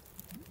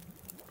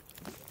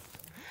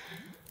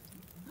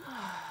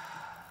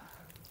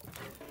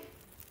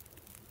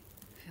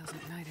 Feels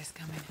like night is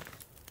coming.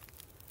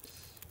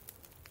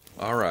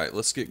 Alright,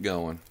 let's get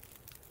going.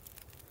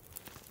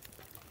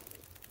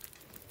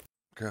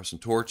 Grab some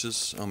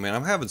torches. Oh man,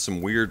 I'm having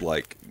some weird,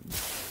 like,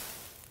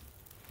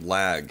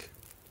 lag.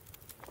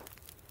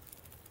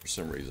 For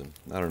some reason.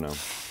 I don't know.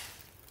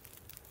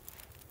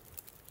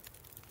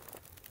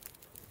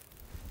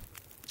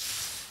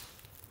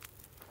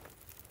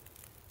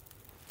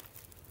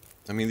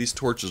 I mean, these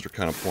torches are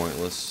kind of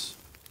pointless.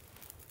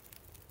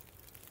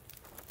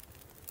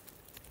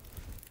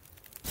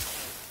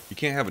 You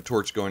can't have a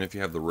torch going if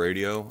you have the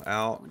radio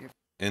out,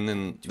 and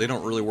then they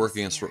don't really work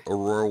against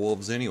Aurora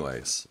Wolves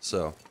anyways,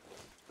 so.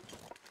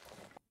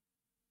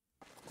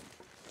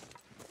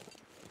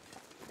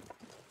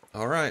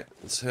 Alright,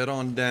 let's head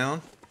on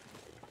down.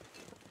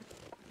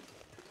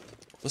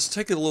 Let's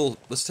take a little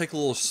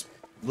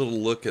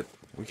look at,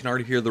 we can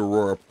already hear the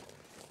Aurora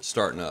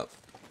starting up.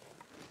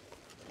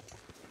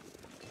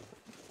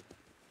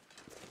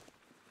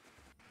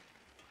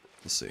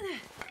 Let's see.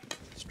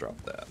 Let's drop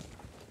that.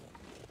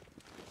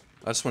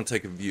 I just want to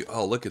take a view.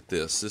 Oh, look at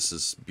this. This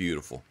is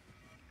beautiful.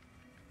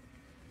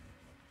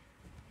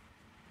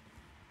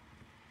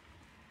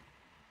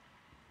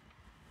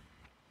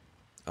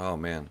 Oh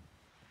man.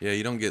 Yeah,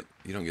 you don't get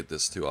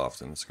this too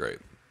often. It's great.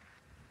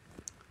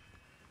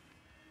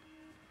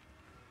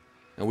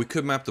 And we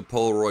could map the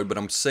Polaroid, but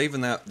I'm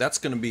saving that. That's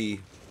going to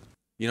be,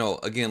 you know,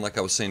 again, like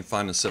I was saying,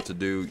 finding stuff to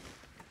do.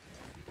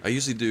 I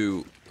usually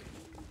do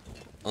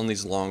on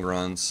these long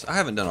runs. I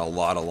haven't done a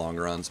lot of long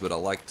runs, but I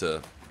like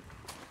to,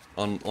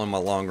 on my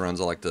long runs,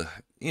 I like to,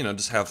 you know,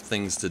 just have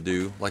things to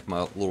do, like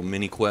my little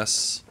mini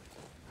quests,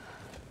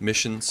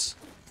 missions.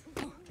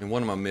 And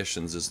one of my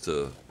missions is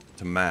to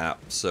map.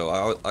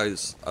 So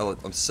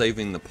I'm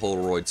saving the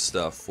Polaroid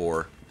stuff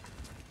for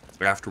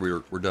after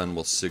we're done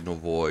with Signal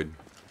Void.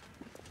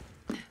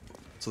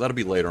 So that'll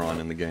be later on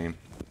in the game.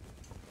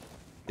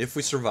 If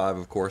we survive,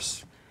 of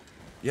course.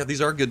 Yeah,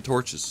 these are good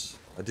torches.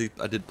 I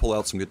did pull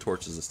out some good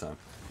torches this time.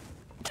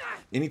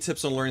 Any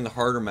tips on learning the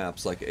harder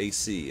maps like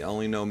AC? I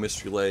only know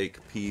Mystery Lake,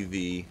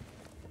 PV,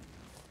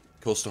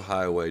 Coastal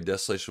Highway,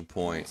 Desolation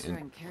Point,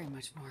 and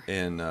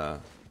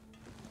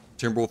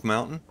Timberwolf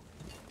Mountain?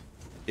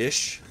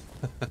 Ish.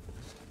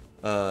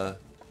 Ash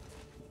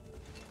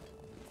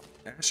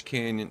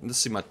Canyon. Let's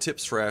see my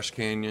tips for Ash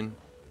Canyon.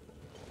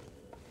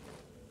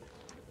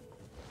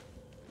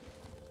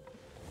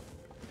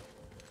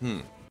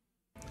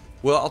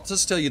 Well, I'll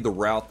just tell you the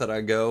route that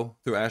I go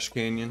through Ash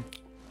Canyon.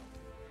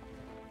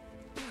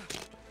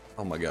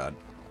 Oh my god.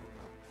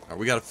 Alright,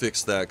 we gotta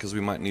fix that because we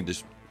might need to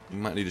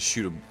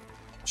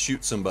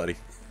shoot somebody.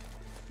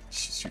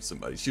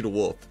 Shoot a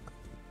wolf.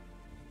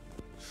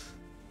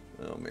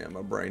 Oh man,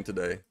 my brain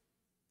today.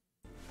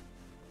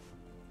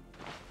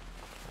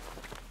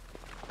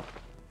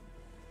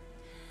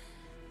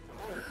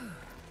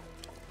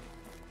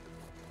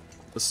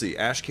 Let's see,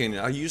 Ash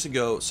Canyon. I usually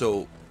go,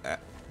 so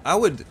I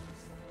would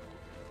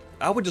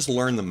just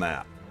learn the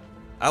map.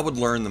 I would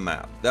learn the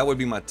map. That would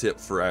be my tip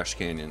for Ash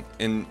Canyon.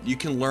 And you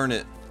can learn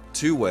it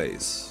two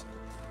ways,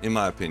 in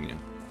my opinion.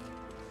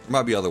 There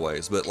might be other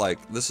ways, but like,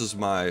 this is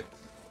my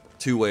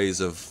two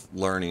ways of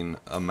learning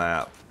a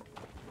map.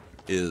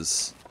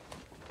 Is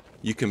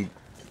you can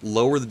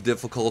lower the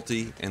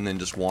difficulty and then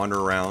just wander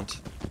around.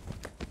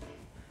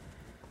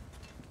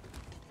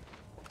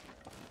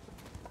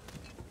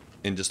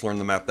 And just learn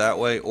the map that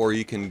way, or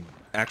you can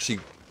actually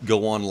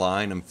go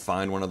online and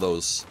find one of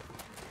those,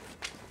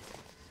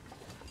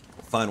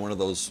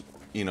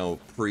 you know,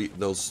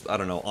 I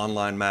don't know,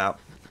 online map.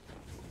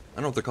 I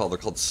don't know what they're called. They're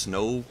called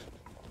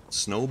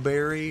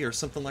Snowberry or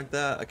something like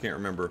that. I can't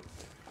remember.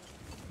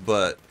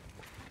 But,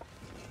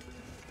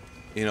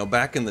 you know,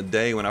 back in the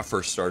day when I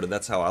first started,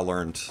 that's how I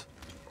learned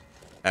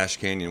Ash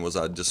Canyon. Was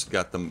I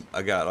got an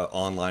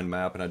online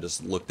map and I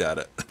just looked at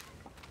it.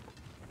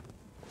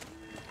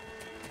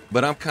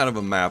 But I'm kind of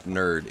a map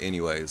nerd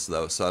anyways,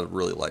 though, so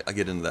I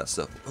get into that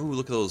stuff. Oh,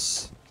 look at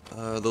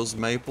those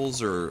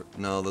maples, or,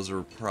 no, those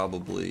are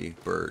probably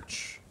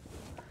birch.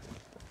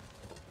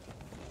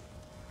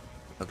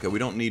 Okay, we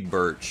don't need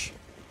birch.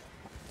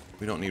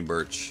 We don't need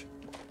birch.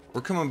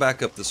 We're coming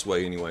back up this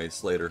way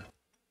anyways, later.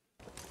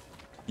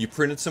 You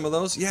printed some of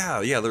those? Yeah,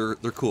 they're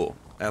cool.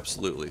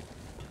 Absolutely.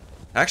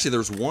 Actually,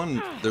 there's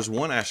one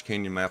Ash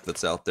Canyon map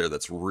that's out there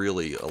that's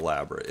really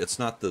elaborate. It's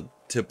not the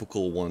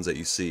typical ones that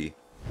you see.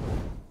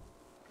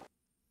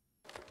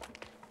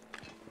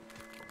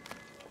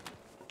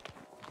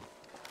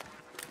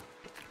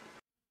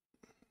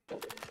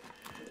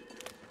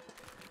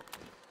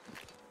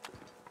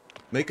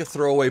 Make a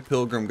throwaway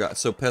pilgrim guy.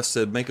 So Pest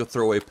said, make a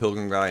throwaway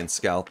pilgrim guy and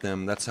scout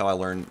them. That's how I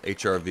learned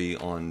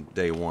HRV on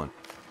day one.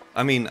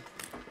 I mean,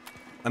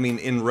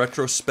 in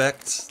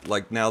retrospect,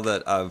 like now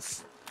that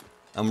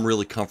I'm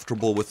really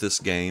comfortable with this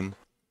game,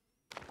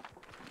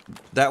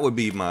 that would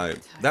be my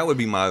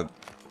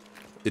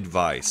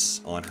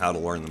advice on how to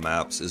learn the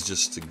maps, is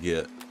just to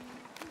get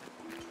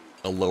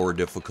a lower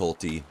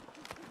difficulty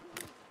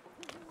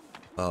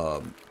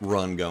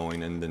run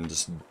going, and then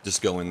just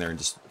go in there and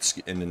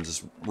then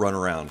just run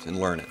around and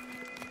learn it.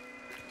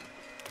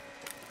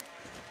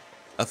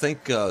 I think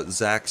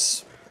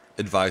Zach's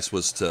advice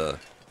was to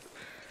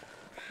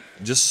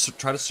just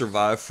try to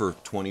survive for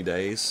 20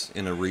 days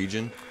in a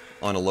region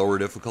on a lower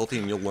difficulty,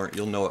 and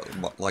you'll know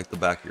it like the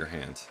back of your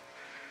hand.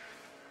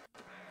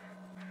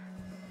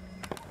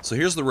 So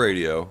here's the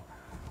radio.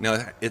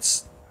 Now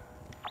it's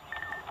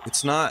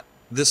not,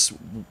 this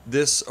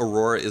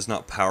Aurora is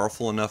not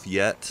powerful enough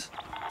yet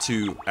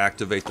to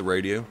activate the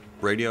radio.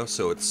 radio,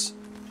 so it's,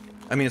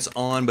 I mean, it's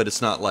on, but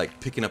it's not like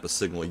picking up a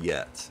signal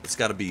yet. It's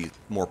got to be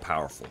more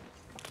powerful.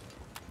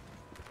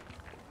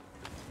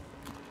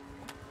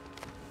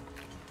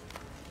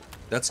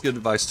 That's good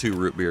advice too,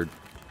 Rootbeard.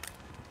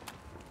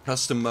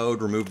 Custom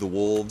mode, remove the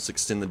wolves,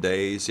 extend the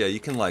days. Yeah, you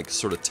can like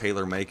sort of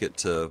tailor make it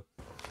to,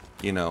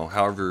 you know,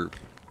 however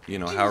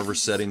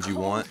settings you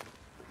want.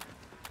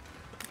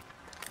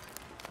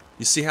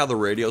 You see how the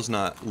radio's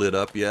not lit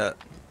up yet?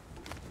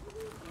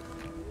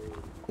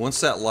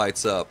 Once that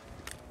lights up,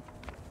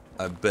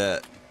 I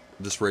bet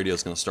this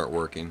radio's gonna start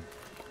working.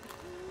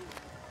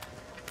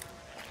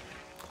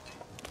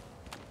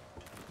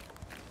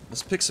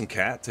 Let's pick some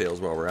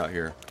cattails while we're out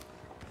here.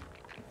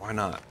 Why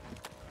not?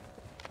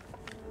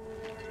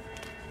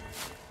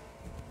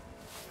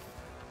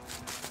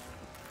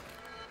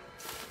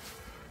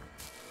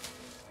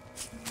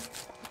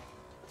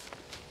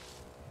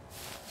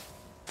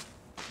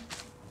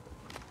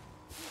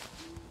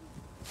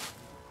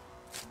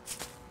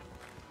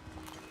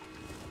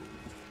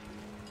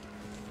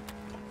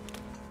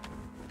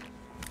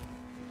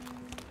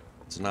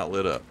 It's not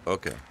lit up.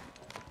 Okay.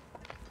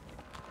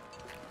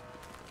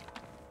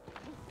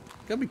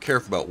 Gotta be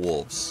careful about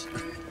wolves.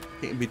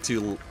 Can't be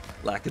too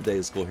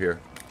lackadaisical here.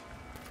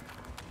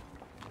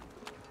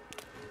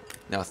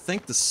 Now I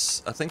think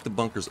the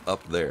bunker's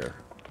up there.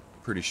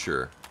 Pretty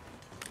sure.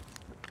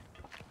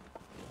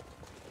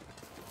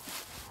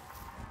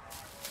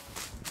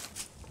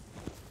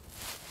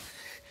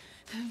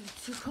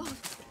 Too cold to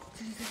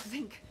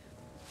think.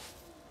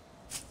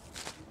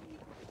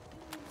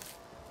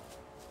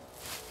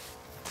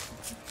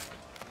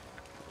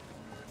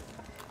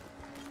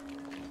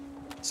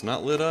 It's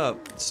not lit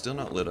up. It's still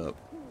not lit up.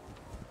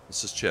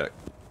 Let's just check.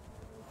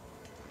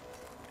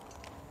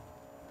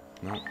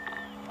 No.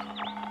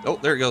 Oh,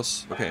 there it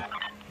goes. Okay.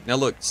 Now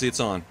look, see, it's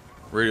on.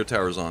 Radio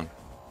tower's on.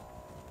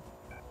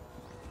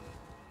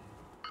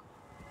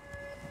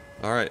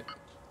 Alright.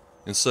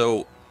 And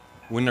so,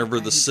 whenever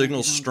the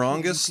signal's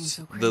strongest,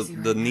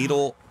 the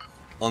needle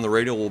on the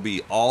radio will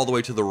be all the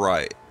way to the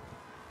right.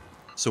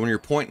 So when you're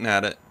pointing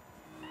at it,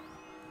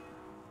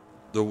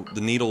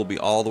 the needle will be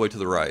all the way to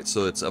the right,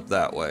 so it's up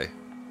that way.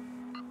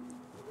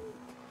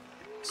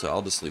 So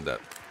I'll just leave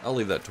that. I'll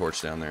leave that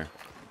torch down there.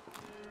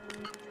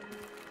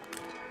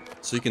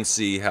 So you can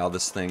see how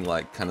this thing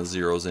like kind of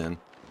zeroes in.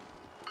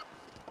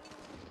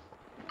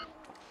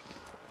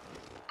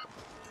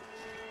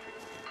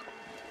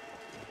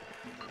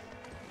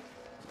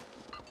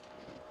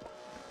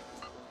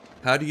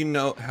 How do you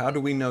know? How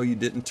do we know you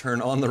didn't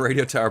turn on the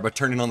radio tower by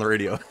turning on the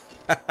radio?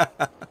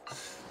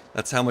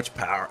 That's how much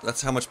power.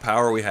 That's how much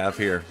power we have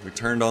here. We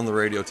turned on the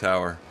radio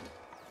tower.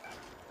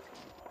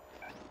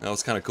 That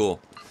was kind of cool.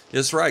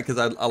 It's right, because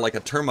I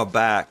turned my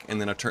back and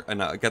then I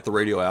got the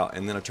radio out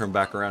and then I turned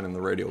back around and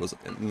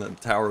the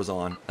tower was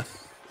on.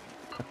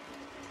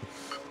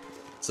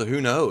 So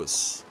who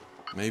knows?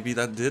 Maybe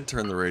that did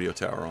turn the radio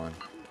tower on.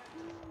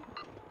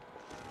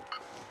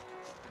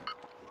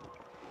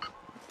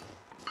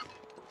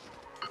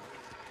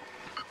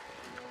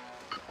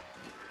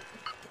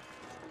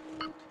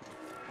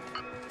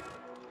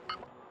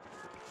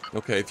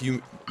 Okay, if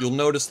you'll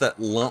notice that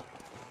lump.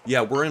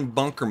 Yeah, we're in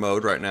bunker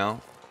mode right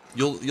now.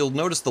 You'll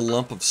notice the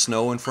lump of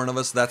snow in front of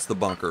us. That's the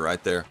bunker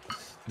right there.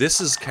 This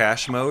is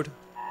cache mode.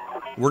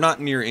 We're not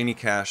near any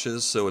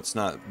caches, so it's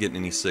not getting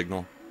any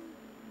signal.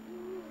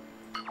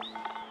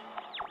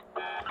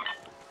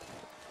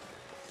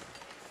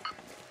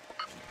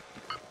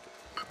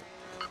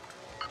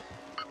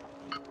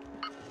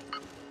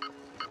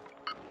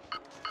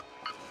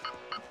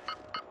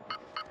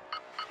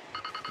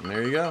 And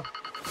there you go.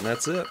 And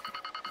that's it.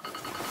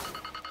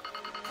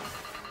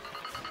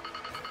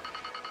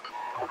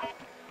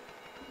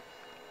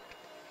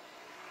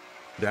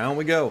 Down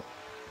we go.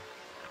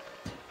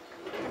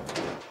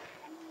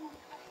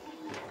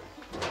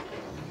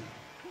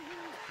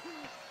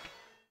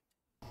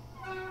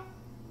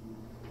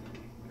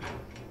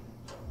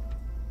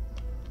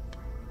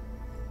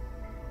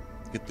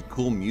 Get the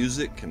cool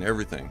music and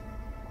everything.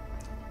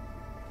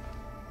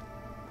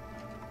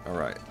 All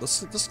right,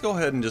 let's go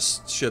ahead and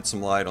just shed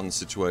some light on the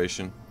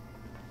situation.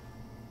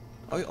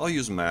 I'll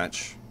use a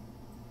match.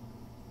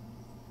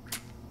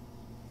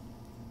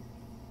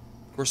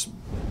 Of course,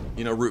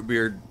 you know,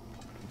 Rootbeard.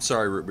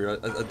 Sorry,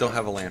 Rootbeard. I don't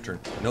have a lantern.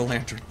 No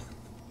lantern.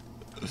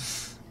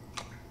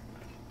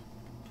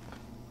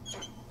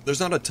 There's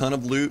not a ton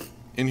of loot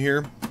in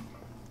here.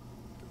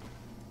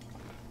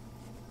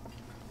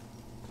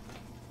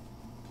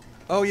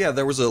 Oh yeah,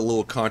 there was a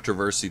little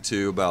controversy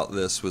too about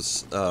this.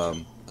 Was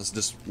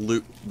just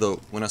loot.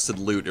 When I said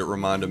loot, it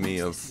reminded me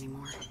of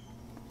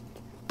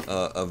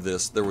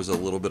this. There was a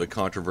little bit of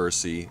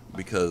controversy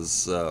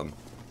because.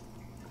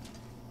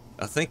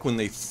 I think when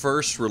they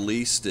first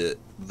released it,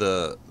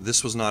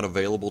 this was not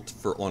available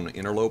on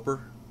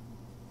Interloper,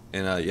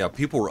 and yeah,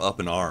 people were up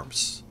in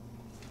arms.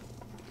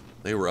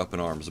 They were up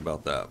in arms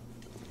about that.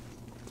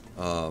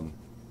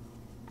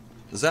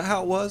 Is that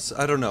how it was?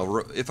 I don't know.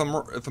 If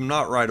I'm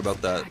not right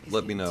about that,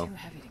 let me know. Too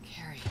heavy to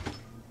carry.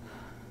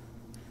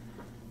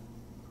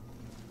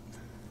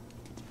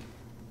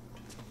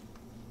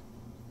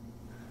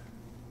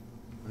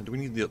 Do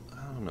we need the...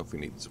 I don't know if we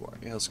need this wire.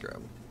 Yeah, let's grab it.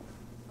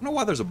 I don't know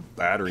why there's a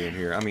battery in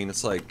here. I mean,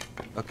 it's like...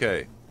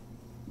 Okay.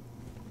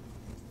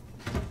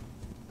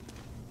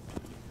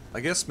 I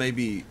guess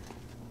maybe...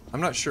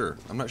 I'm not sure.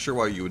 I'm not sure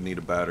why you would need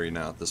a battery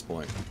now at this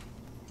point.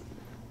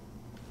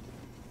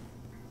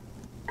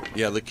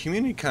 Yeah, the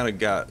community kind of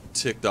got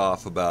ticked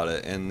off about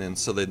it, and then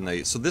so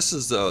they... So this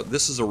is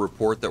a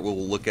report that we'll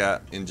look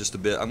at in just a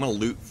bit. I'm going to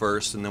loot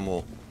first, and then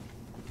we'll...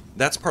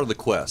 That's part of the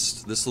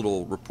quest. This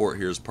little report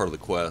here is part of the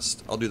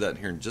quest. I'll do that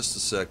here in just a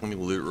sec. Let me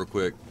loot real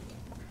quick.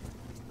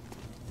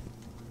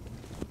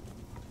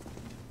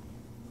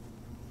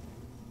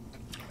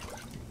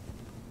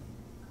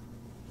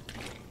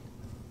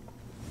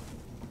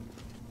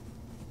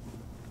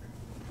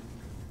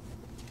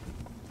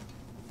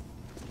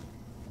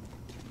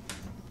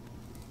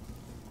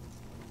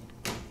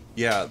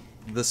 Yeah,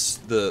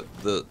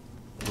 the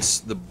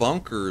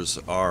bunkers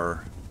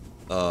are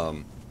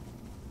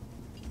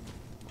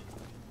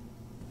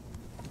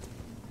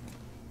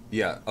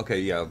yeah, okay,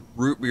 yeah.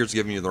 Root beer's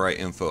giving you the right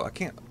info. I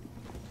can't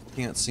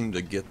seem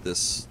to get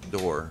this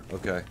door.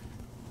 Okay.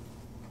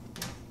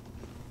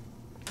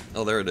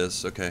 Oh, there it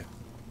is. Okay.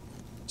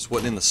 Just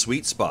wasn't in the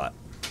sweet spot.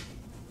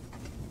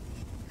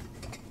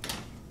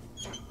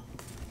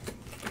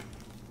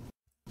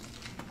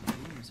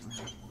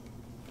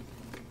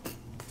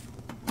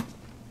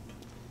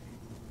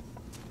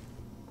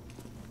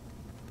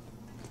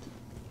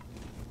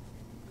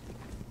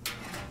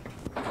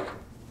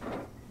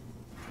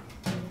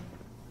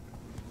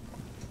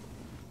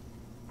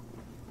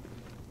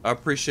 I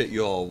appreciate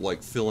you all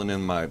like filling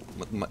in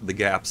the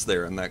gaps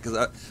there and that,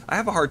 because I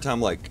have a hard time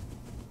like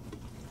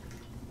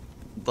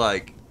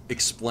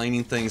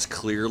explaining things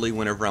clearly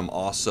whenever I'm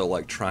also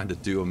like trying to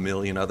do a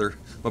million other.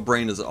 My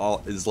brain is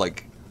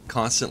like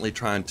constantly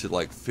trying to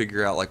like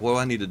figure out like what do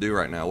I need to do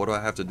right now? What do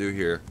I have to do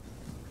here?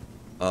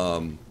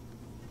 So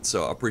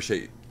I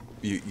appreciate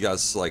you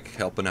guys like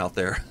helping out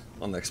there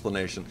on the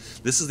explanation.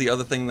 This is the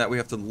other thing that we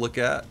have to look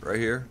at right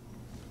here.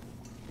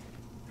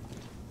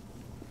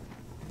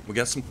 We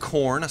got some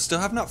corn. I still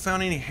have not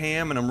found any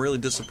ham, and I'm really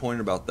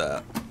disappointed about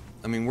that.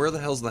 I mean, where the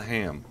hell's the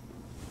ham?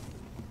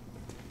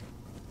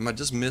 Am I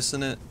just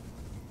missing it?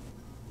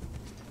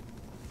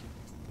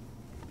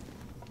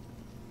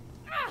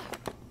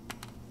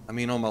 I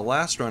mean, on my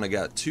last run, I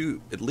got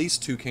at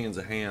least two cans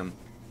of ham.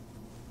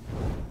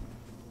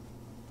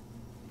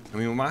 I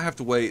mean, we might have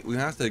to wait. We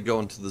have to go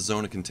into the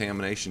zone of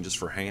contamination just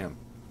for ham.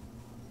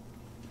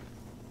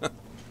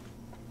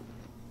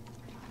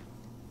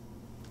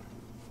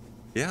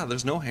 Yeah,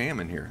 there's no ham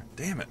in here.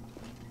 Damn it.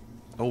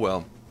 Oh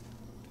well.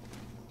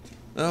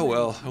 Oh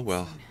well. Oh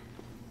well.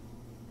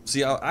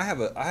 See, I have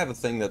a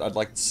thing that I'd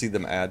like to see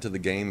them add to the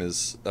game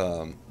is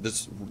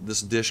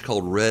this dish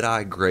called red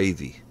eye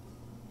gravy.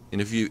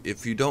 And if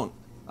you don't,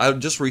 I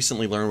just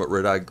recently learned what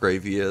red eye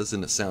gravy is,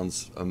 and it's a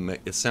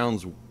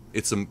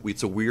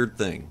weird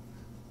thing.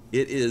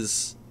 It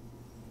is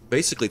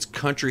basically it's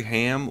country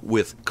ham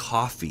with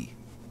coffee.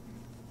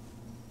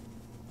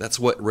 That's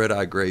what red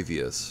eye gravy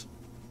is.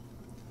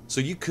 So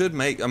you could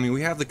make, I mean,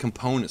 we have the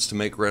components to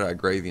make red eye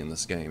gravy in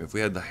this game. If we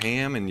had the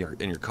ham and your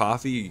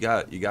coffee, you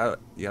got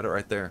it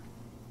right there.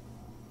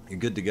 You're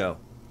good to go.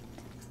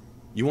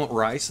 You want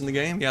rice in the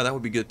game? Yeah, that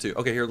would be good too.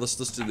 Okay, here, let's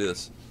do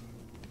this.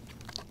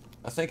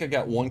 I think I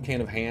got one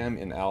can of ham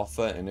in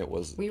alpha, and that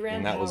was it.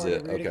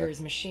 Rudiger's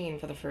machine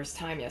for the first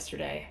time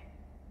yesterday.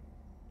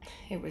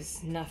 It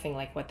was nothing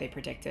like what they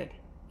predicted,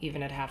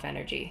 even at half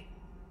energy.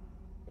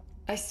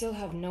 I still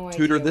have no idea.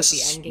 Tudor, this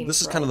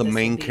is kind of the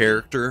main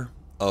character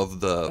of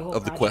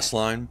the quest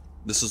line.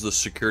 This is the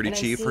security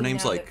chief. Her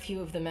name's like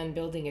few of the men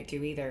building it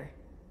do either.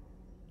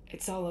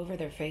 It's all over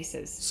their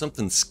faces.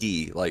 Something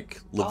ski,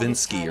 like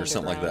Levinsky or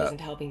something like that.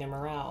 Isn't helping their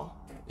morale.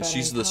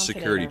 She's the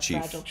security chief.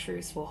 Fragile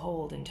truce will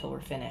hold until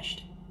we're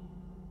finished.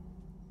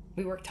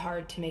 We worked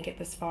hard to make it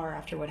this far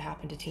after what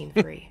happened to Team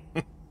 3.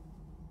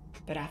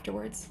 But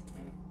afterwards,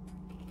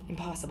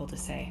 impossible to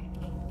say.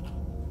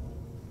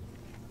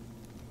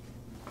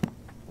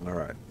 All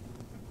right.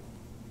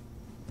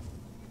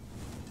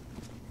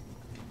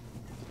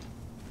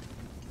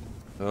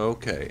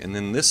 Okay, and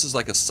then this is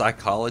like a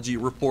psychology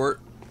report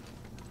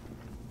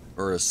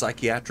or a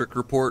psychiatric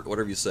report,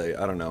 whatever you say.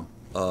 I don't know,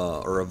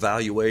 or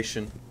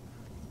evaluation.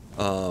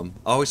 I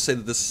always say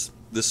that this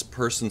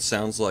person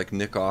sounds like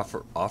Nick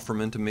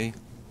Offerman to me,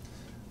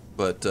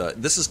 but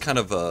this is kind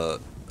of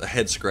a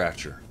head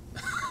scratcher.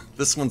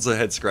 This one's a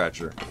head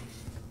scratcher.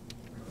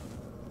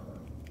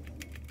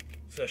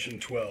 Session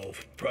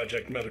 12,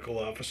 Project Medical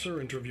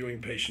Officer interviewing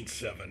Patient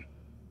 7.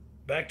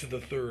 Back to the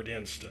third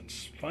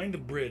instance. Find the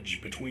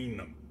bridge between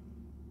them.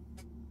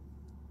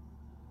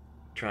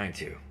 Trying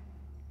to.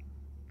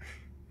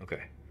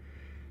 Okay.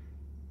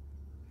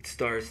 It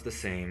starts the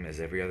same as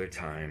every other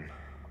time.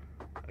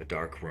 A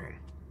dark room.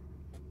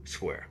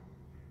 Square.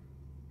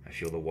 I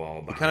feel the wall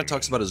behind me. He kind of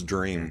talks about his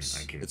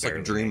dreams. It's like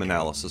a dream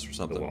analysis or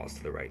something. The walls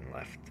to the right and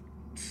left.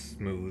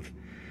 Smooth.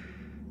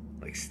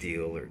 Like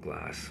steel or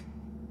glass.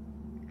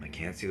 I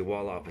can't see the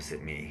wall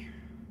opposite me.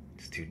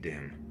 It's too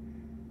dim.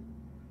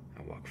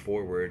 I walk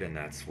forward and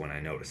that's when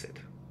I notice it.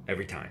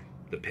 Every time.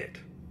 The pit.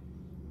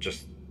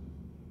 Just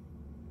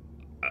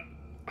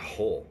a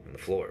hole in the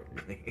floor.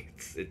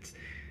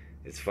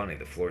 It's funny.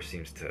 The floor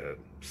seems to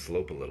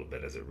slope a little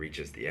bit as it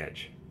reaches the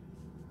edge.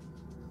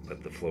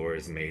 But the floor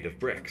is made of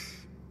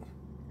bricks.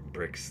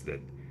 Bricks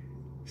that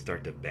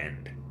start to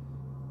bend.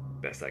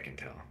 Best I can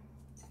tell.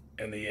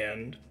 And the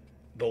end?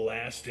 The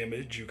last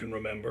image you can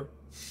remember?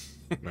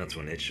 That's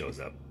when it shows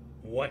up.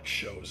 What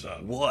shows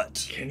up?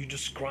 What? Can you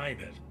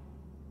describe it?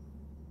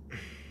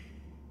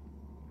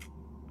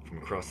 From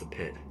across the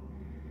pit,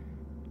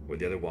 where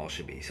the other wall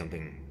should be,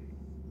 something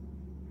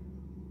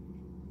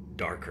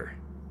darker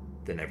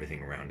than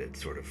everything around it,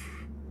 sort of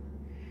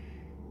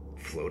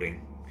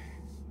floating.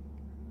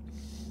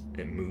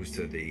 It moves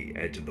to the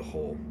edge of the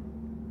hole.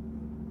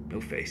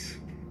 No face,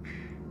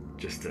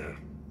 just a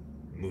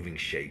moving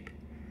shape.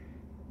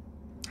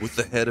 With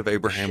the head of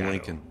Abraham Shadow.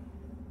 Lincoln.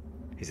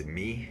 Is it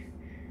me?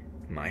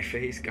 My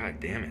face? God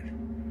damn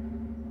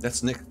it.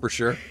 That's Nick for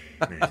sure.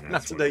 Man, Not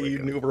that's today, when I you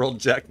wake New up World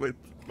Jackman.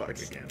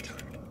 every damn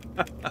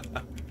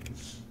time.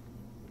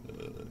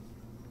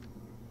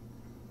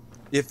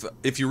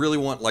 If you really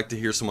want like to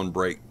hear someone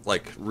break,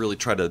 like really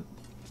try to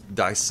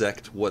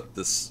dissect what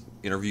this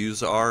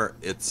interviews are,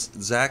 it's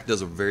Zach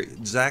is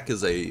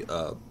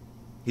a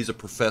he's a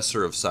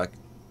professor of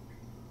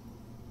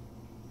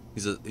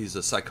he's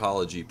a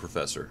psychology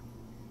professor.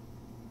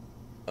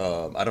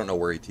 I don't know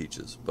where he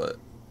teaches, but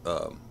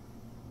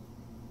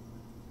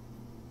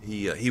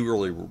he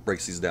really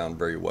breaks these down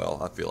very well,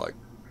 I feel like.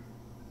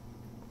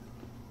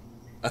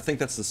 I think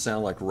that's the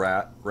sound like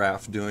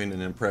Raph doing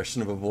an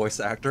impression of a voice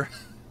actor.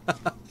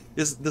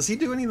 Does he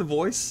do any of the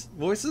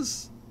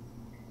voices?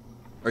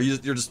 Or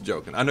you're just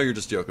joking? I know you're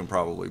just joking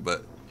probably,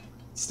 but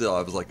still,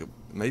 I was like,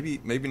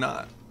 maybe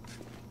not.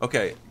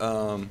 Okay.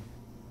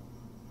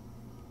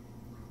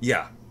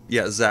 Yeah,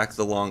 Zach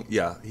the Long.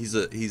 Yeah, he's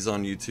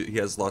on YouTube. He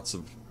has lots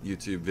of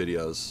YouTube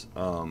videos.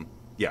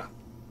 Yeah,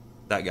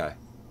 that guy.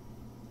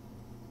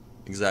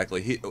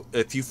 Exactly.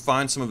 If you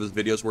find some of his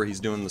videos where he's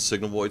doing the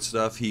signal void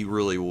stuff, he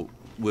really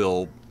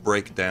will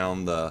break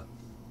down the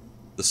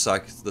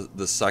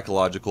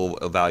psychological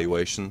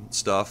evaluation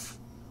stuff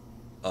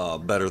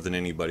better than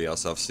anybody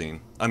else I've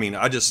seen. I mean,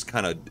 I just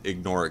kind of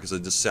ignore it because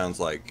it just sounds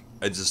like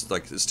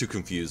it's too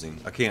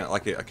confusing. I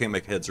can't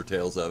make heads or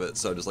tails of it.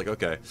 So I'm just like,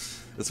 okay,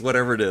 it's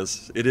whatever it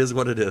is. It is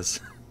what it is.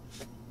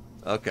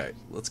 Okay,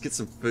 let's get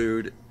some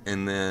food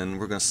and then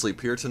we're gonna sleep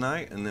here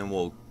tonight and then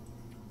we'll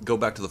go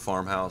back to the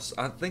farmhouse.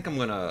 I think I'm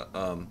gonna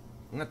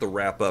have to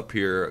wrap up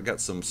here. I got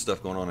some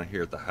stuff going on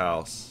here at the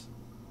house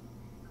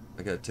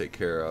I gotta take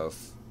care of.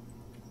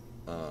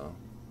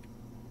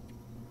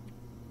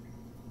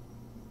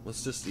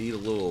 Let's just eat a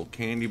little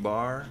candy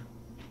bar,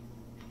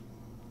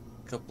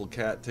 a couple of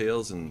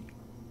cattails, and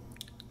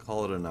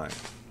call it a night.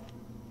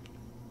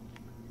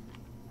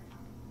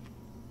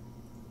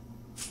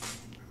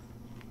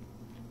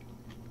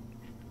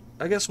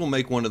 I guess we'll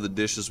make one of the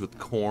dishes with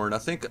corn. I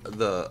think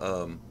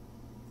the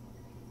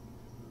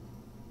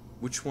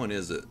which one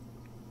is it?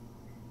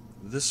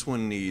 This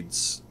one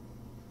needs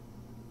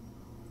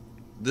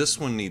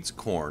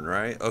corn,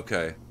 right?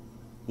 Okay.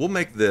 We'll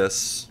make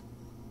this.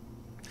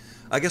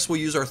 I guess we'll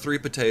use our 3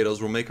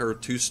 potatoes. We'll make our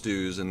 2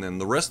 stews, and then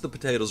the rest of the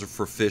potatoes are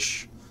for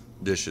fish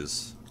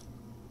dishes.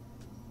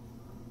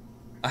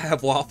 I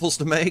have waffles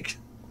to make?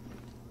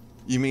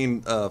 You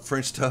mean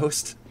French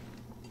toast?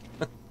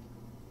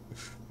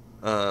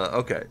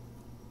 Okay.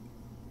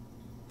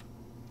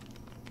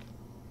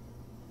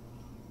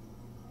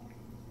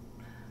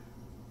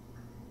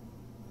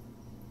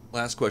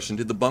 Last question.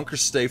 Did the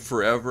bunkers stay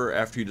forever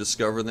after you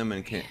discover them,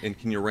 and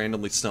can you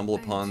randomly stumble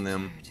upon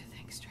them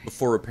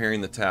before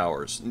repairing the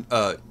towers?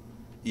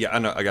 Yeah, I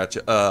know, I got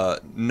you.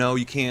 No,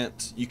 you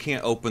can't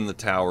open the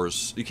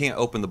towers. You can't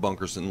open the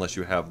bunkers unless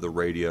you have the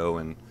radio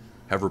and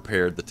have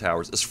repaired the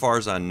towers. As far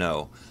as I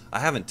know. I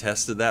haven't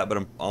tested that, but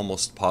I'm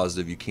almost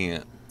positive you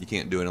can't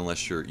do it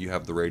unless you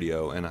have the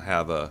radio and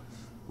have a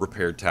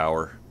repaired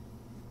tower.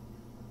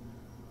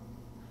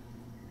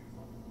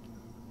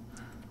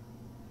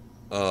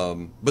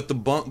 But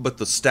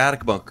the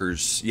static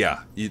bunkers,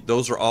 yeah,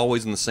 those are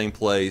always in the same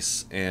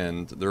place,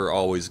 and they're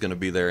always going to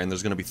be there. And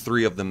there's going to be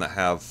 3 of them that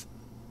have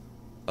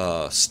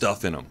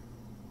stuff in them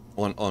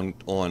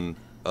on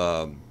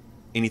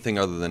anything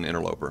other than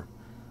Interloper.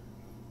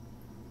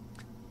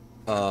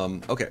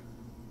 Okay,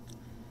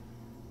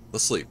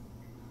 let's sleep.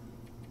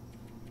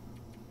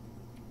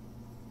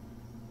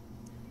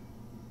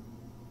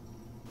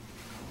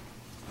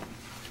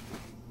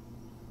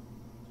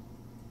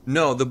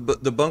 No,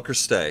 the bunkers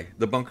stay.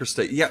 The bunkers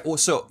stay. Yeah. Well,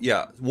 so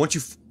yeah. Once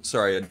you,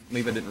 sorry,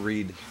 maybe I didn't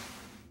read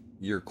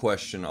your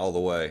question all the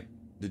way.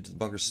 Did the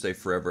bunkers stay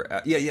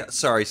forever? Yeah.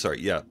 Sorry.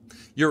 Yeah.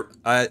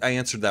 I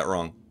answered that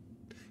wrong.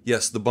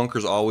 Yes, the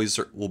bunkers always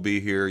will be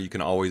here. You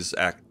can always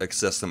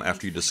access them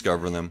after you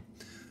discover them.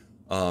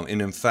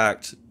 And in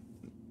fact,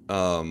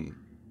 one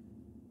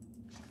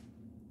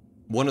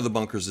of the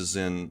bunkers is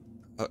in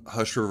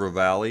Hush River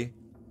Valley.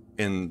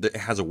 And it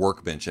has a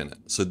workbench in it.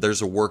 So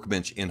there's a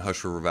workbench in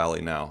Hush River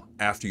Valley now,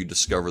 after you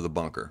discover the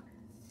bunker.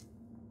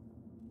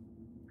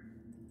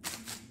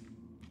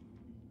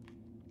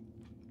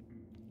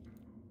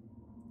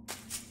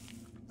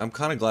 I'm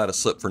kind of glad I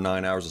slept for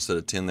 9 hours instead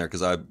of 10 there,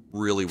 because I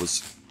really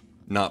was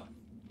not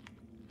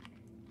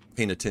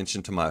paying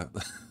attention to my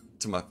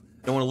to my. I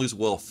don't want to lose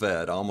well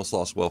fed. I almost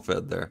lost well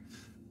fed there.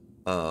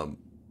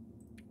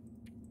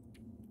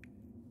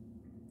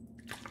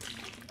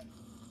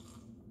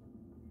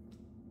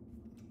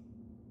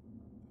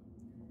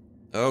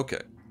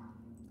 Okay.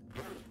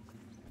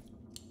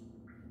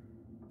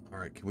 All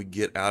right, can we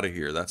get out of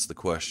here? That's the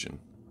question.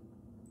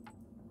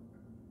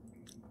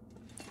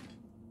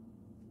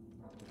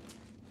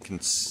 Can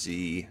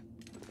see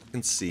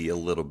a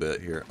little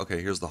bit here.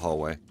 Okay, here's the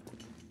hallway.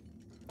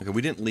 Okay,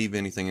 we didn't leave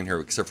anything in here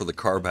except for the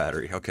car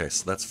battery. Okay,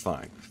 so that's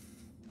fine.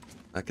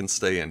 I can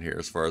stay in here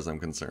as far as I'm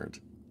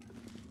concerned.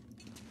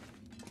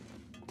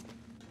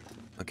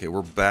 Okay,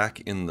 we're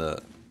back in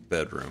the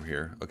bedroom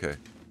here. Okay.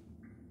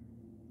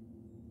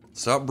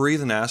 Stop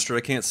breathing, Astrid.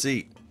 I can't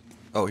see.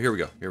 Oh, here we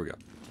go. Here we go.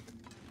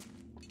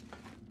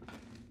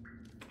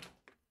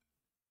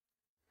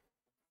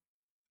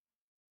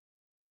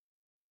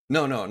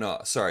 No.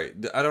 Sorry.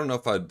 I don't know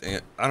if I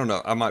don't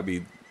know. I might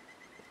be...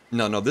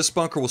 No. This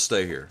bunker will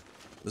stay here.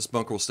 This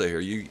bunker will stay here.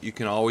 You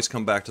can always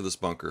come back to this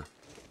bunker.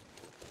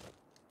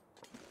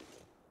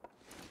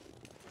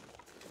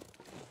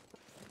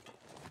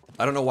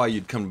 I don't know why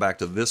you'd come back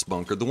to this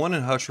bunker. The one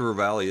in Hush River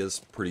Valley is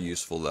pretty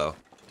useful, though.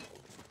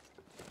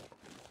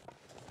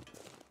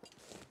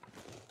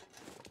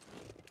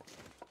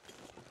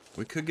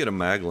 We could get a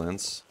mag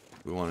lens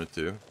if we wanted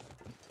to.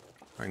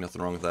 Probably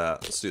nothing wrong with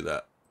that. Let's do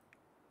that.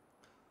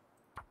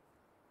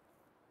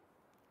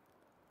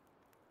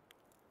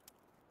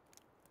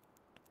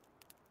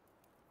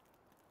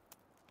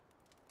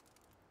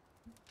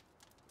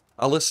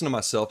 I listen to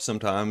myself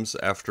sometimes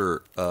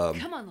after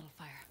Come on, little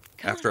fire.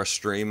 after I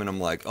stream, and I'm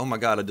like, oh my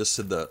god, I just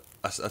said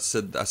I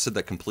said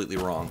that completely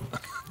wrong.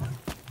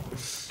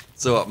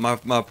 So my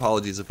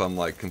apologies if I'm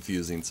like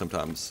confusing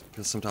sometimes,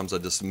 because sometimes I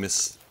just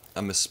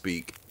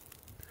misspeak.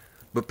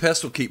 But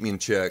Pest will keep me in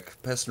check.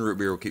 Pest and Root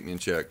Beer will keep me in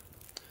check.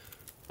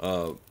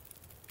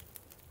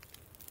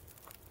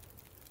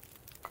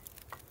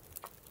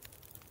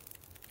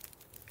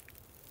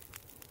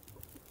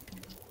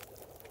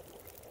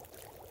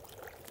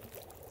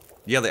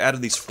 Yeah, they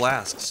added these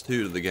flasks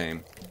too to the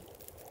game.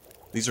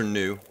 These are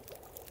new.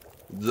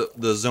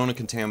 The zone of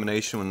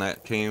contamination, when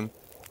that came,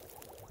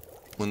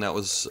 when that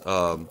was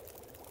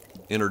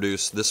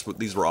introduced,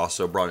 these were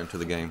also brought into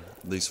the game.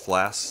 These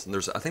flasks.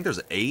 I think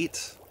there's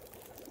 8.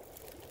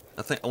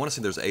 I want to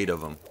say there's 8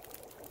 of them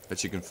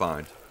that you can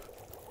find.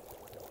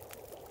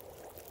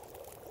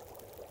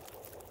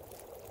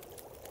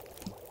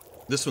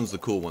 This one's the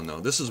cool one though.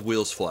 This is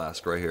Wheel's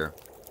flask right here.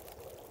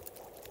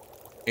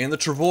 And the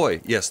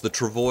Travoy. Yes, the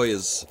Travoy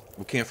is...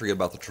 We can't forget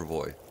about the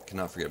Travoy.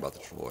 Cannot forget about the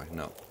Travoy.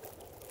 No.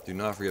 Do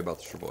not forget about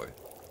the Travoy.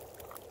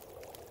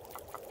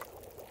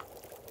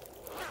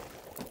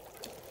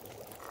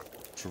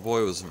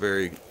 Travoy was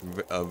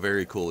a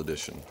very cool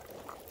addition.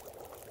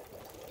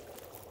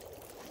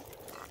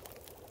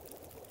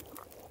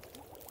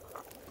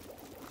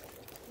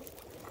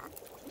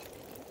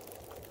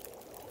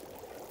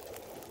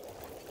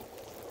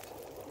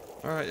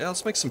 Alright, yeah,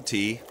 let's make some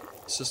tea.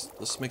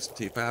 Let's make some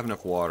tea. If I have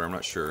enough water, I'm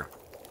not sure.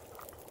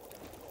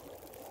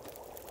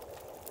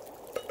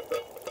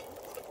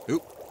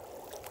 Oop.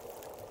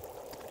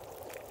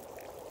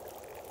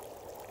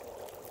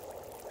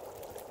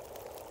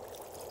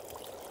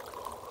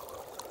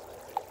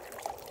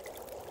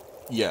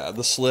 Yeah,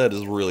 the sled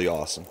is really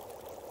awesome.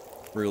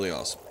 Really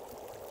awesome.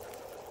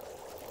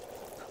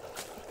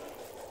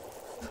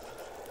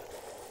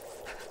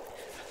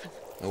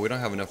 Oh, we don't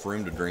have enough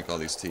room to drink all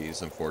these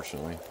teas,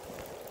 unfortunately.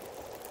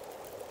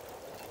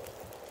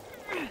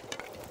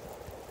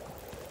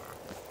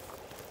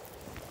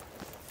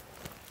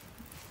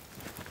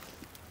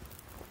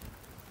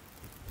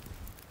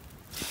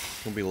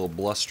 It's gonna be a little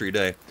blustery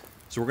day.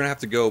 So we're gonna have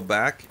to go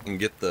back and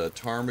get the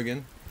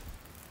ptarmigan.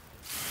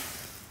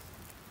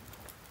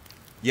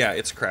 Yeah,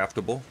 it's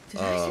craftable. Did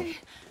I say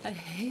I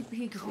hate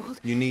being cold?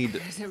 You need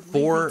Does it really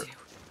 4 do?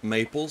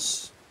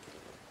 maples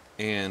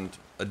and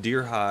a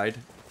deer hide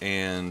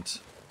and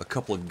a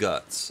couple of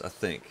guts, I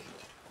think.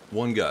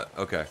 1 gut,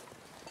 okay.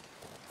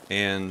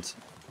 And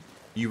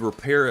you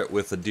repair it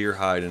with a deer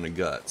hide and a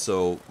gut.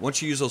 So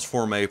once you use those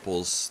 4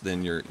 maples,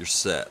 then you're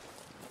set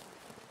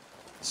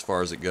as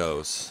far as it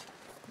goes.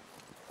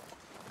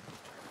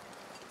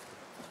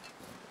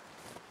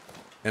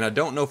 And I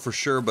don't know for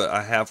sure, but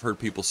I have heard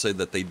people say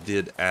that they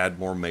did add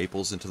more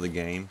maples into the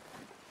game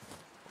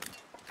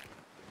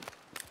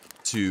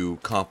to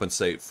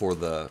compensate for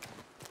the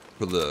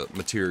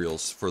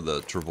materials for the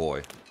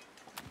Travoy.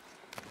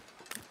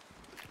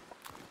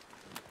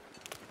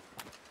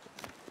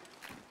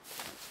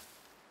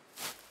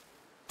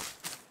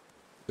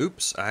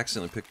 Oops, I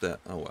accidentally picked that.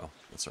 Oh well,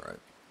 that's alright.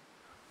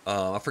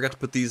 I forgot to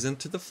put these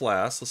into the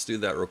flask. Let's do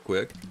that real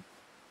quick.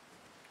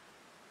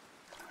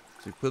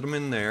 So you put them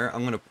in there.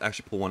 I'm going to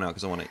actually pull one out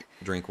because I want to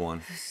drink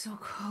one. It's so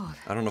cold.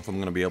 I don't know if I'm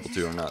going to be able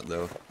to or not,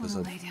 though. Because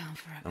We'll lay down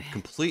for a I'm bit.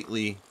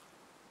 completely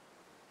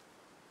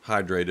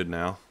hydrated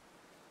now.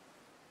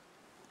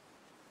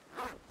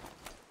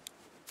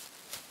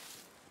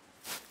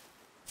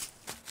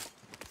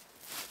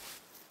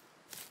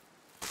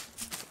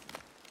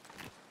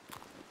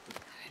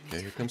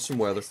 Here comes some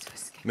weather.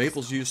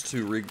 Maples used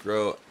to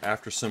regrow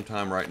after some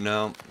time. Right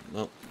now,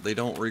 no, they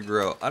don't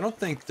regrow. I don't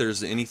think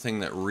there's anything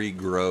that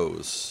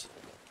regrows.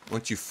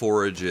 Once you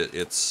forage it,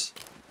 it's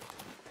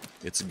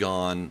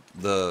gone.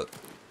 The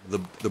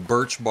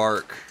birch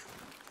bark,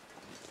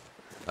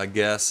 I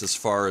guess, as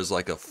far as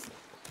like a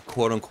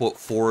quote-unquote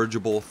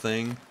forageable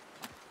thing,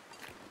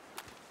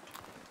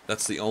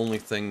 that's the only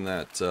thing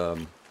that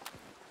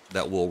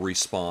that will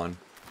respawn.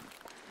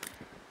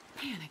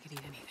 Man, I could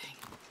eat anything.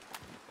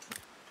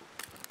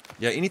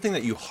 Yeah, anything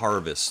that you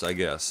harvest, I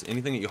guess.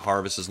 Anything that you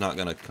harvest is not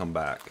going to come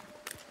back.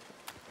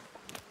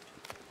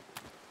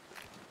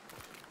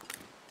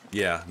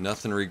 Yeah,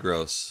 nothing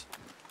regrows.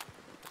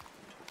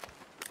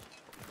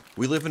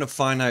 We live in a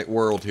finite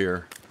world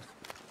here.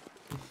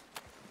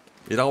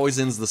 It always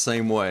ends the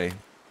same way.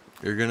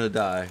 You're gonna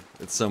die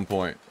at some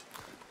point.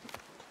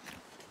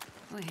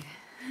 Wait. It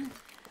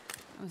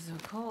was so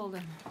cold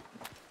and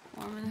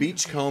warm and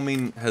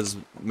Beachcombing has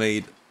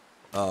made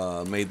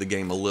the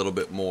game a little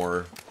bit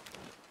more,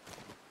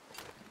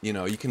 you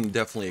know, you can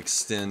definitely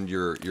extend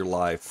your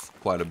life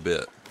quite a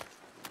bit.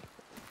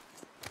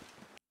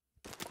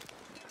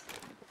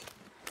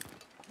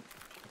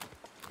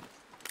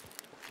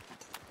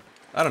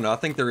 I don't know, I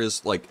think there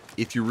is, like,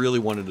 if you really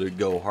wanted to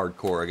go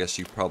hardcore, I guess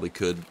you probably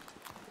could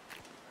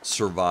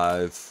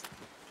survive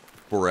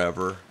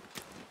forever.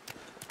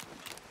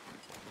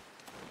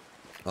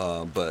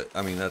 But,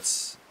 I mean,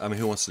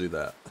 who wants to do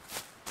that?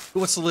 Who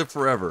wants to live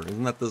forever?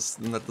 Isn't that the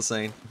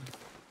saying?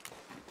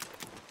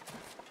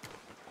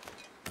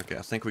 Okay,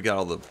 I think we got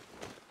all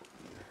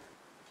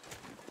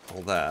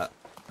that.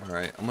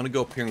 Alright, I'm gonna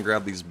go up here and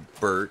grab these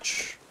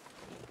birch.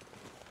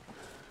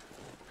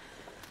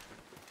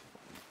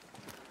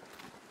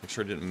 Make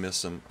sure I didn't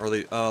miss them. Are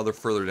they? Oh, they're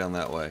further down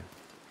that way.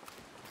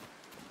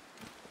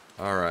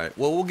 Alright,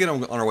 well, we'll get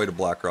them on our way to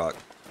Blackrock.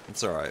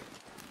 It's alright.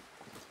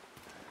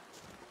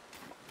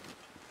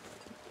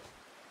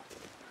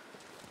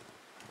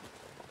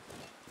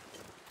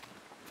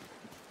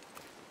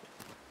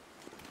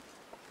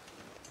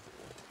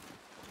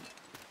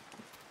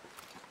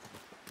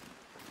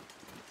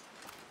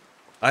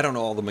 I don't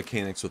know all the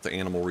mechanics with the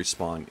animal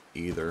respawn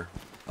either.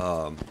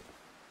 And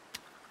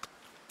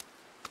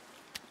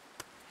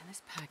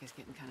this pack is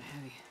getting kind of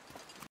heavy.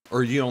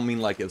 Or you don't mean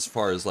like as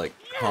far as like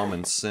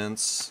common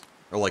sense?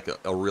 Or like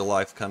a real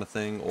life kind of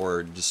thing?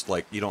 Or just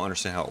like you don't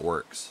understand how it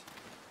works?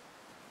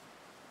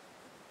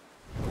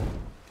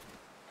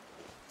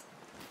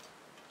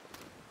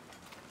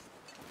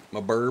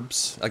 My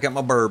burbs. I got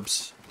my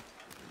burbs.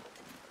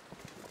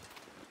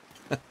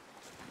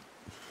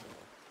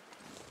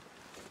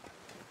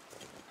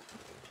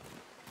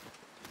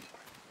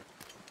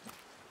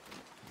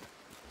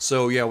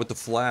 So yeah, with the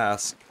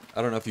flask,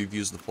 I don't know if you've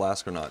used the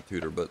flask or not,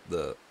 Tudor, but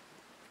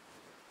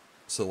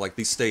so like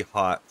these stay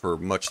hot for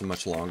much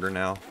longer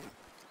now.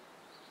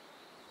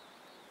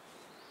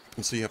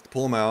 And so you have to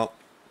pull them out.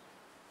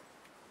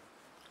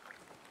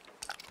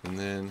 And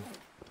then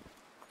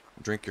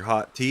drink your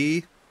hot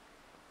tea.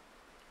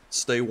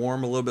 Stay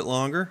warm a little bit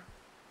longer.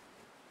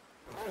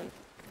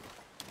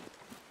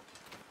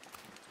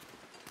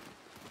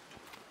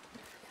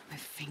 My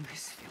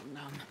fingers feel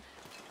numb.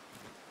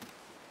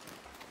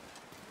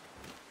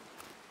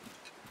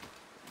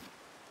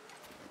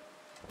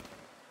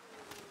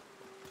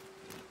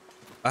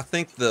 I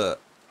think there's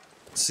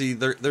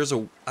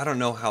a, I don't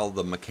know how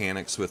the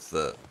mechanics with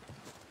the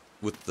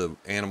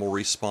animal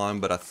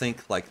respawn, but I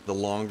think like the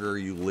longer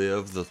you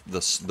live,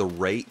 the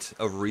rate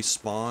of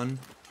respawn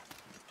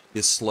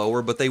is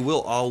slower, but they will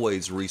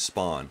always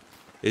respawn.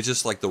 It's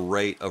just like the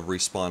rate of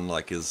respawn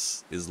like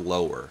is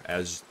lower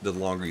as the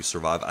longer you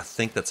survive. I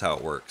think that's how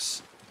it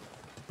works.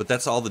 But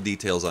that's all the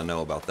details I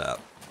know about that.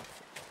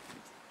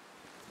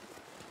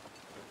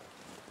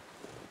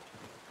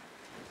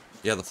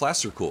 Yeah, the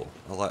flasks are cool.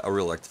 I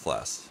really like the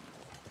flasks.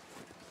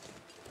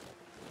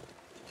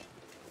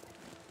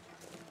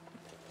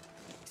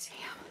 Damn,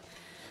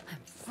 I'm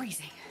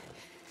freezing.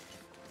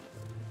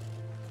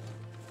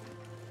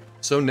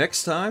 So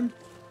next time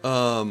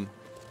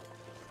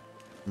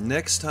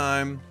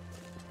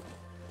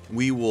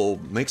we will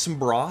make some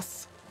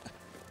broth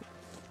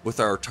with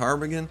our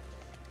ptarmigan,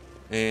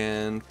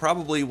 and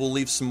probably we'll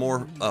leave some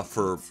more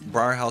for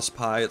Briarhouse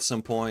Pie at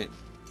some point.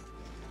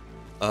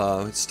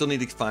 Still need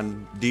to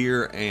find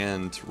deer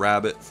and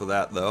rabbit for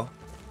that though.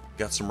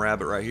 Got some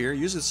rabbit right here.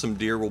 Usually some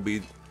deer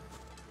we'll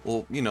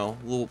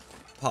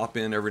pop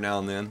in every now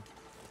and then.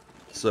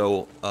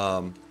 So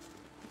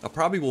I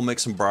probably will make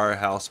some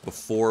Briarhouse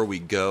before we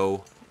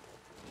go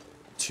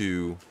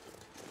to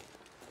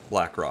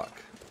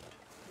Blackrock.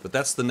 But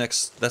that's the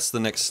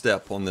next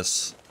step on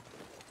this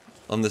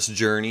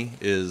journey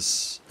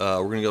is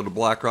we're gonna go to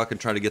Blackrock and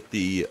try to get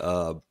the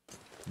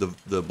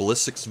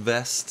ballistics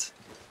vest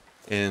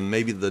and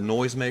maybe the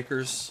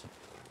noisemakers,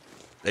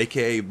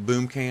 aka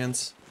boom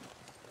cans,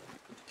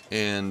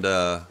 and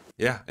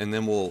yeah, and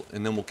then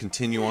we'll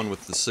continue on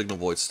with the signal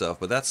void stuff.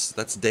 But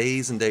that's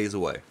days and days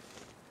away.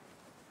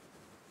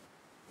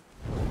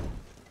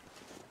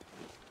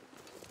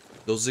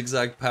 Those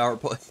zigzag power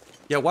play.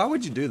 Yeah, why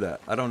would you do that?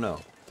 I don't know.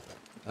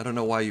 I don't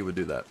know why you would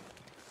do that.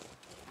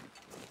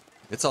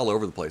 It's all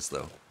over the place,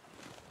 though.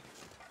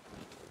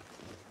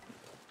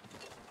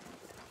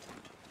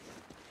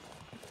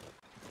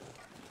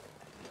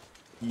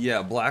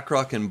 Yeah,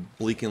 Blackrock and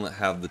Bleak Inlet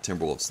have the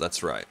Timberwolves.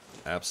 That's right.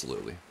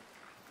 Absolutely.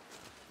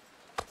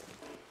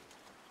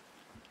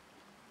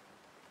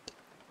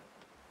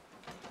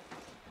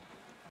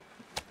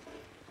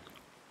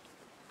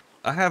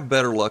 I have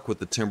better luck with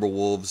the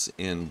Timberwolves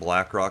in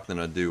Blackrock than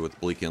I do with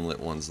Bleak Inlet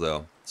ones,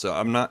 though. So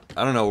I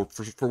don't know,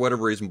 for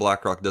whatever reason,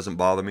 Blackrock doesn't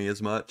bother me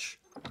as much.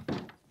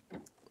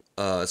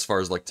 As far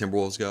as like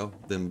Timberwolves go,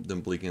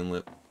 than Bleak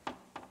Inlet.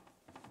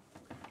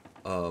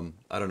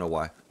 I don't know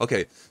why.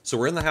 Okay, so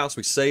we're in the house.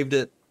 We saved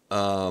it.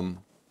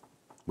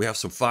 We have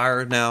some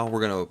fire now.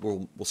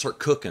 We'll start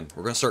cooking.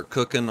 We're gonna start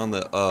cooking on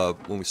the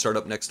when we start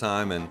up next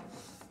time,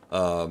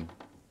 and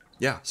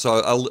yeah.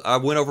 So I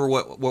went over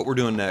what we're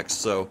doing next.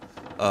 So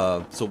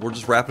we're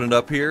just wrapping it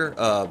up here.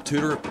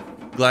 Tudor,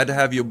 glad to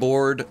have you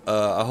aboard.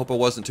 I hope I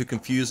wasn't too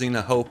confusing.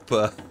 I hope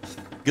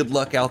good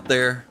luck out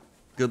there.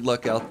 Good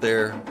luck out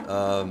there.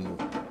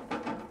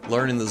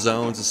 Learning the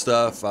zones and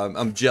stuff.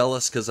 I'm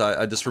jealous because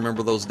I just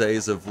remember those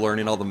days of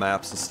learning all the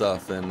maps and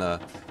stuff, and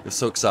it's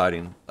so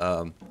exciting.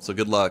 So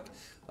good luck.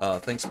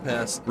 Thanks,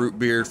 Pest,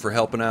 Rootbeard, for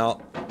helping out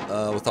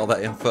with all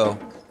that info.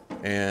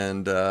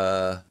 And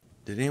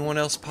did anyone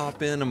else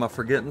pop in? Am I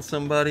forgetting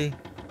somebody?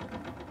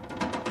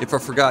 If I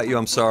forgot you,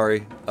 I'm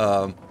sorry.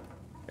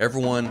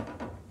 Everyone,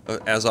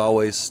 as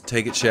always,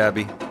 take it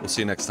shabby. We'll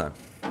see you next time.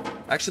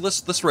 Actually,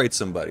 let's raid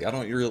somebody. I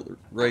don't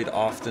raid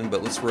often,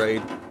 but let's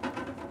raid.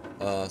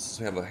 Since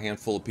we have a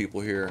handful of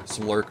people here,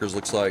 some lurkers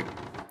looks like.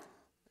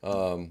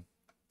 Let's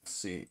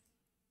see.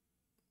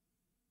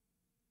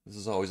 This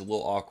is always a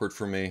little awkward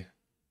for me.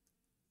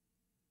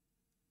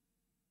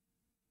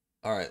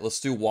 All right, let's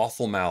do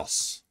Waffle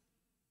Mouse.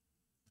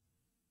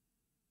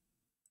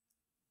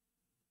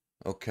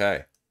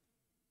 Okay,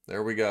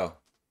 there we go.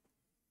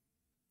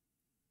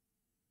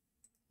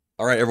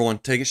 All right, everyone,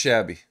 take it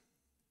shabby.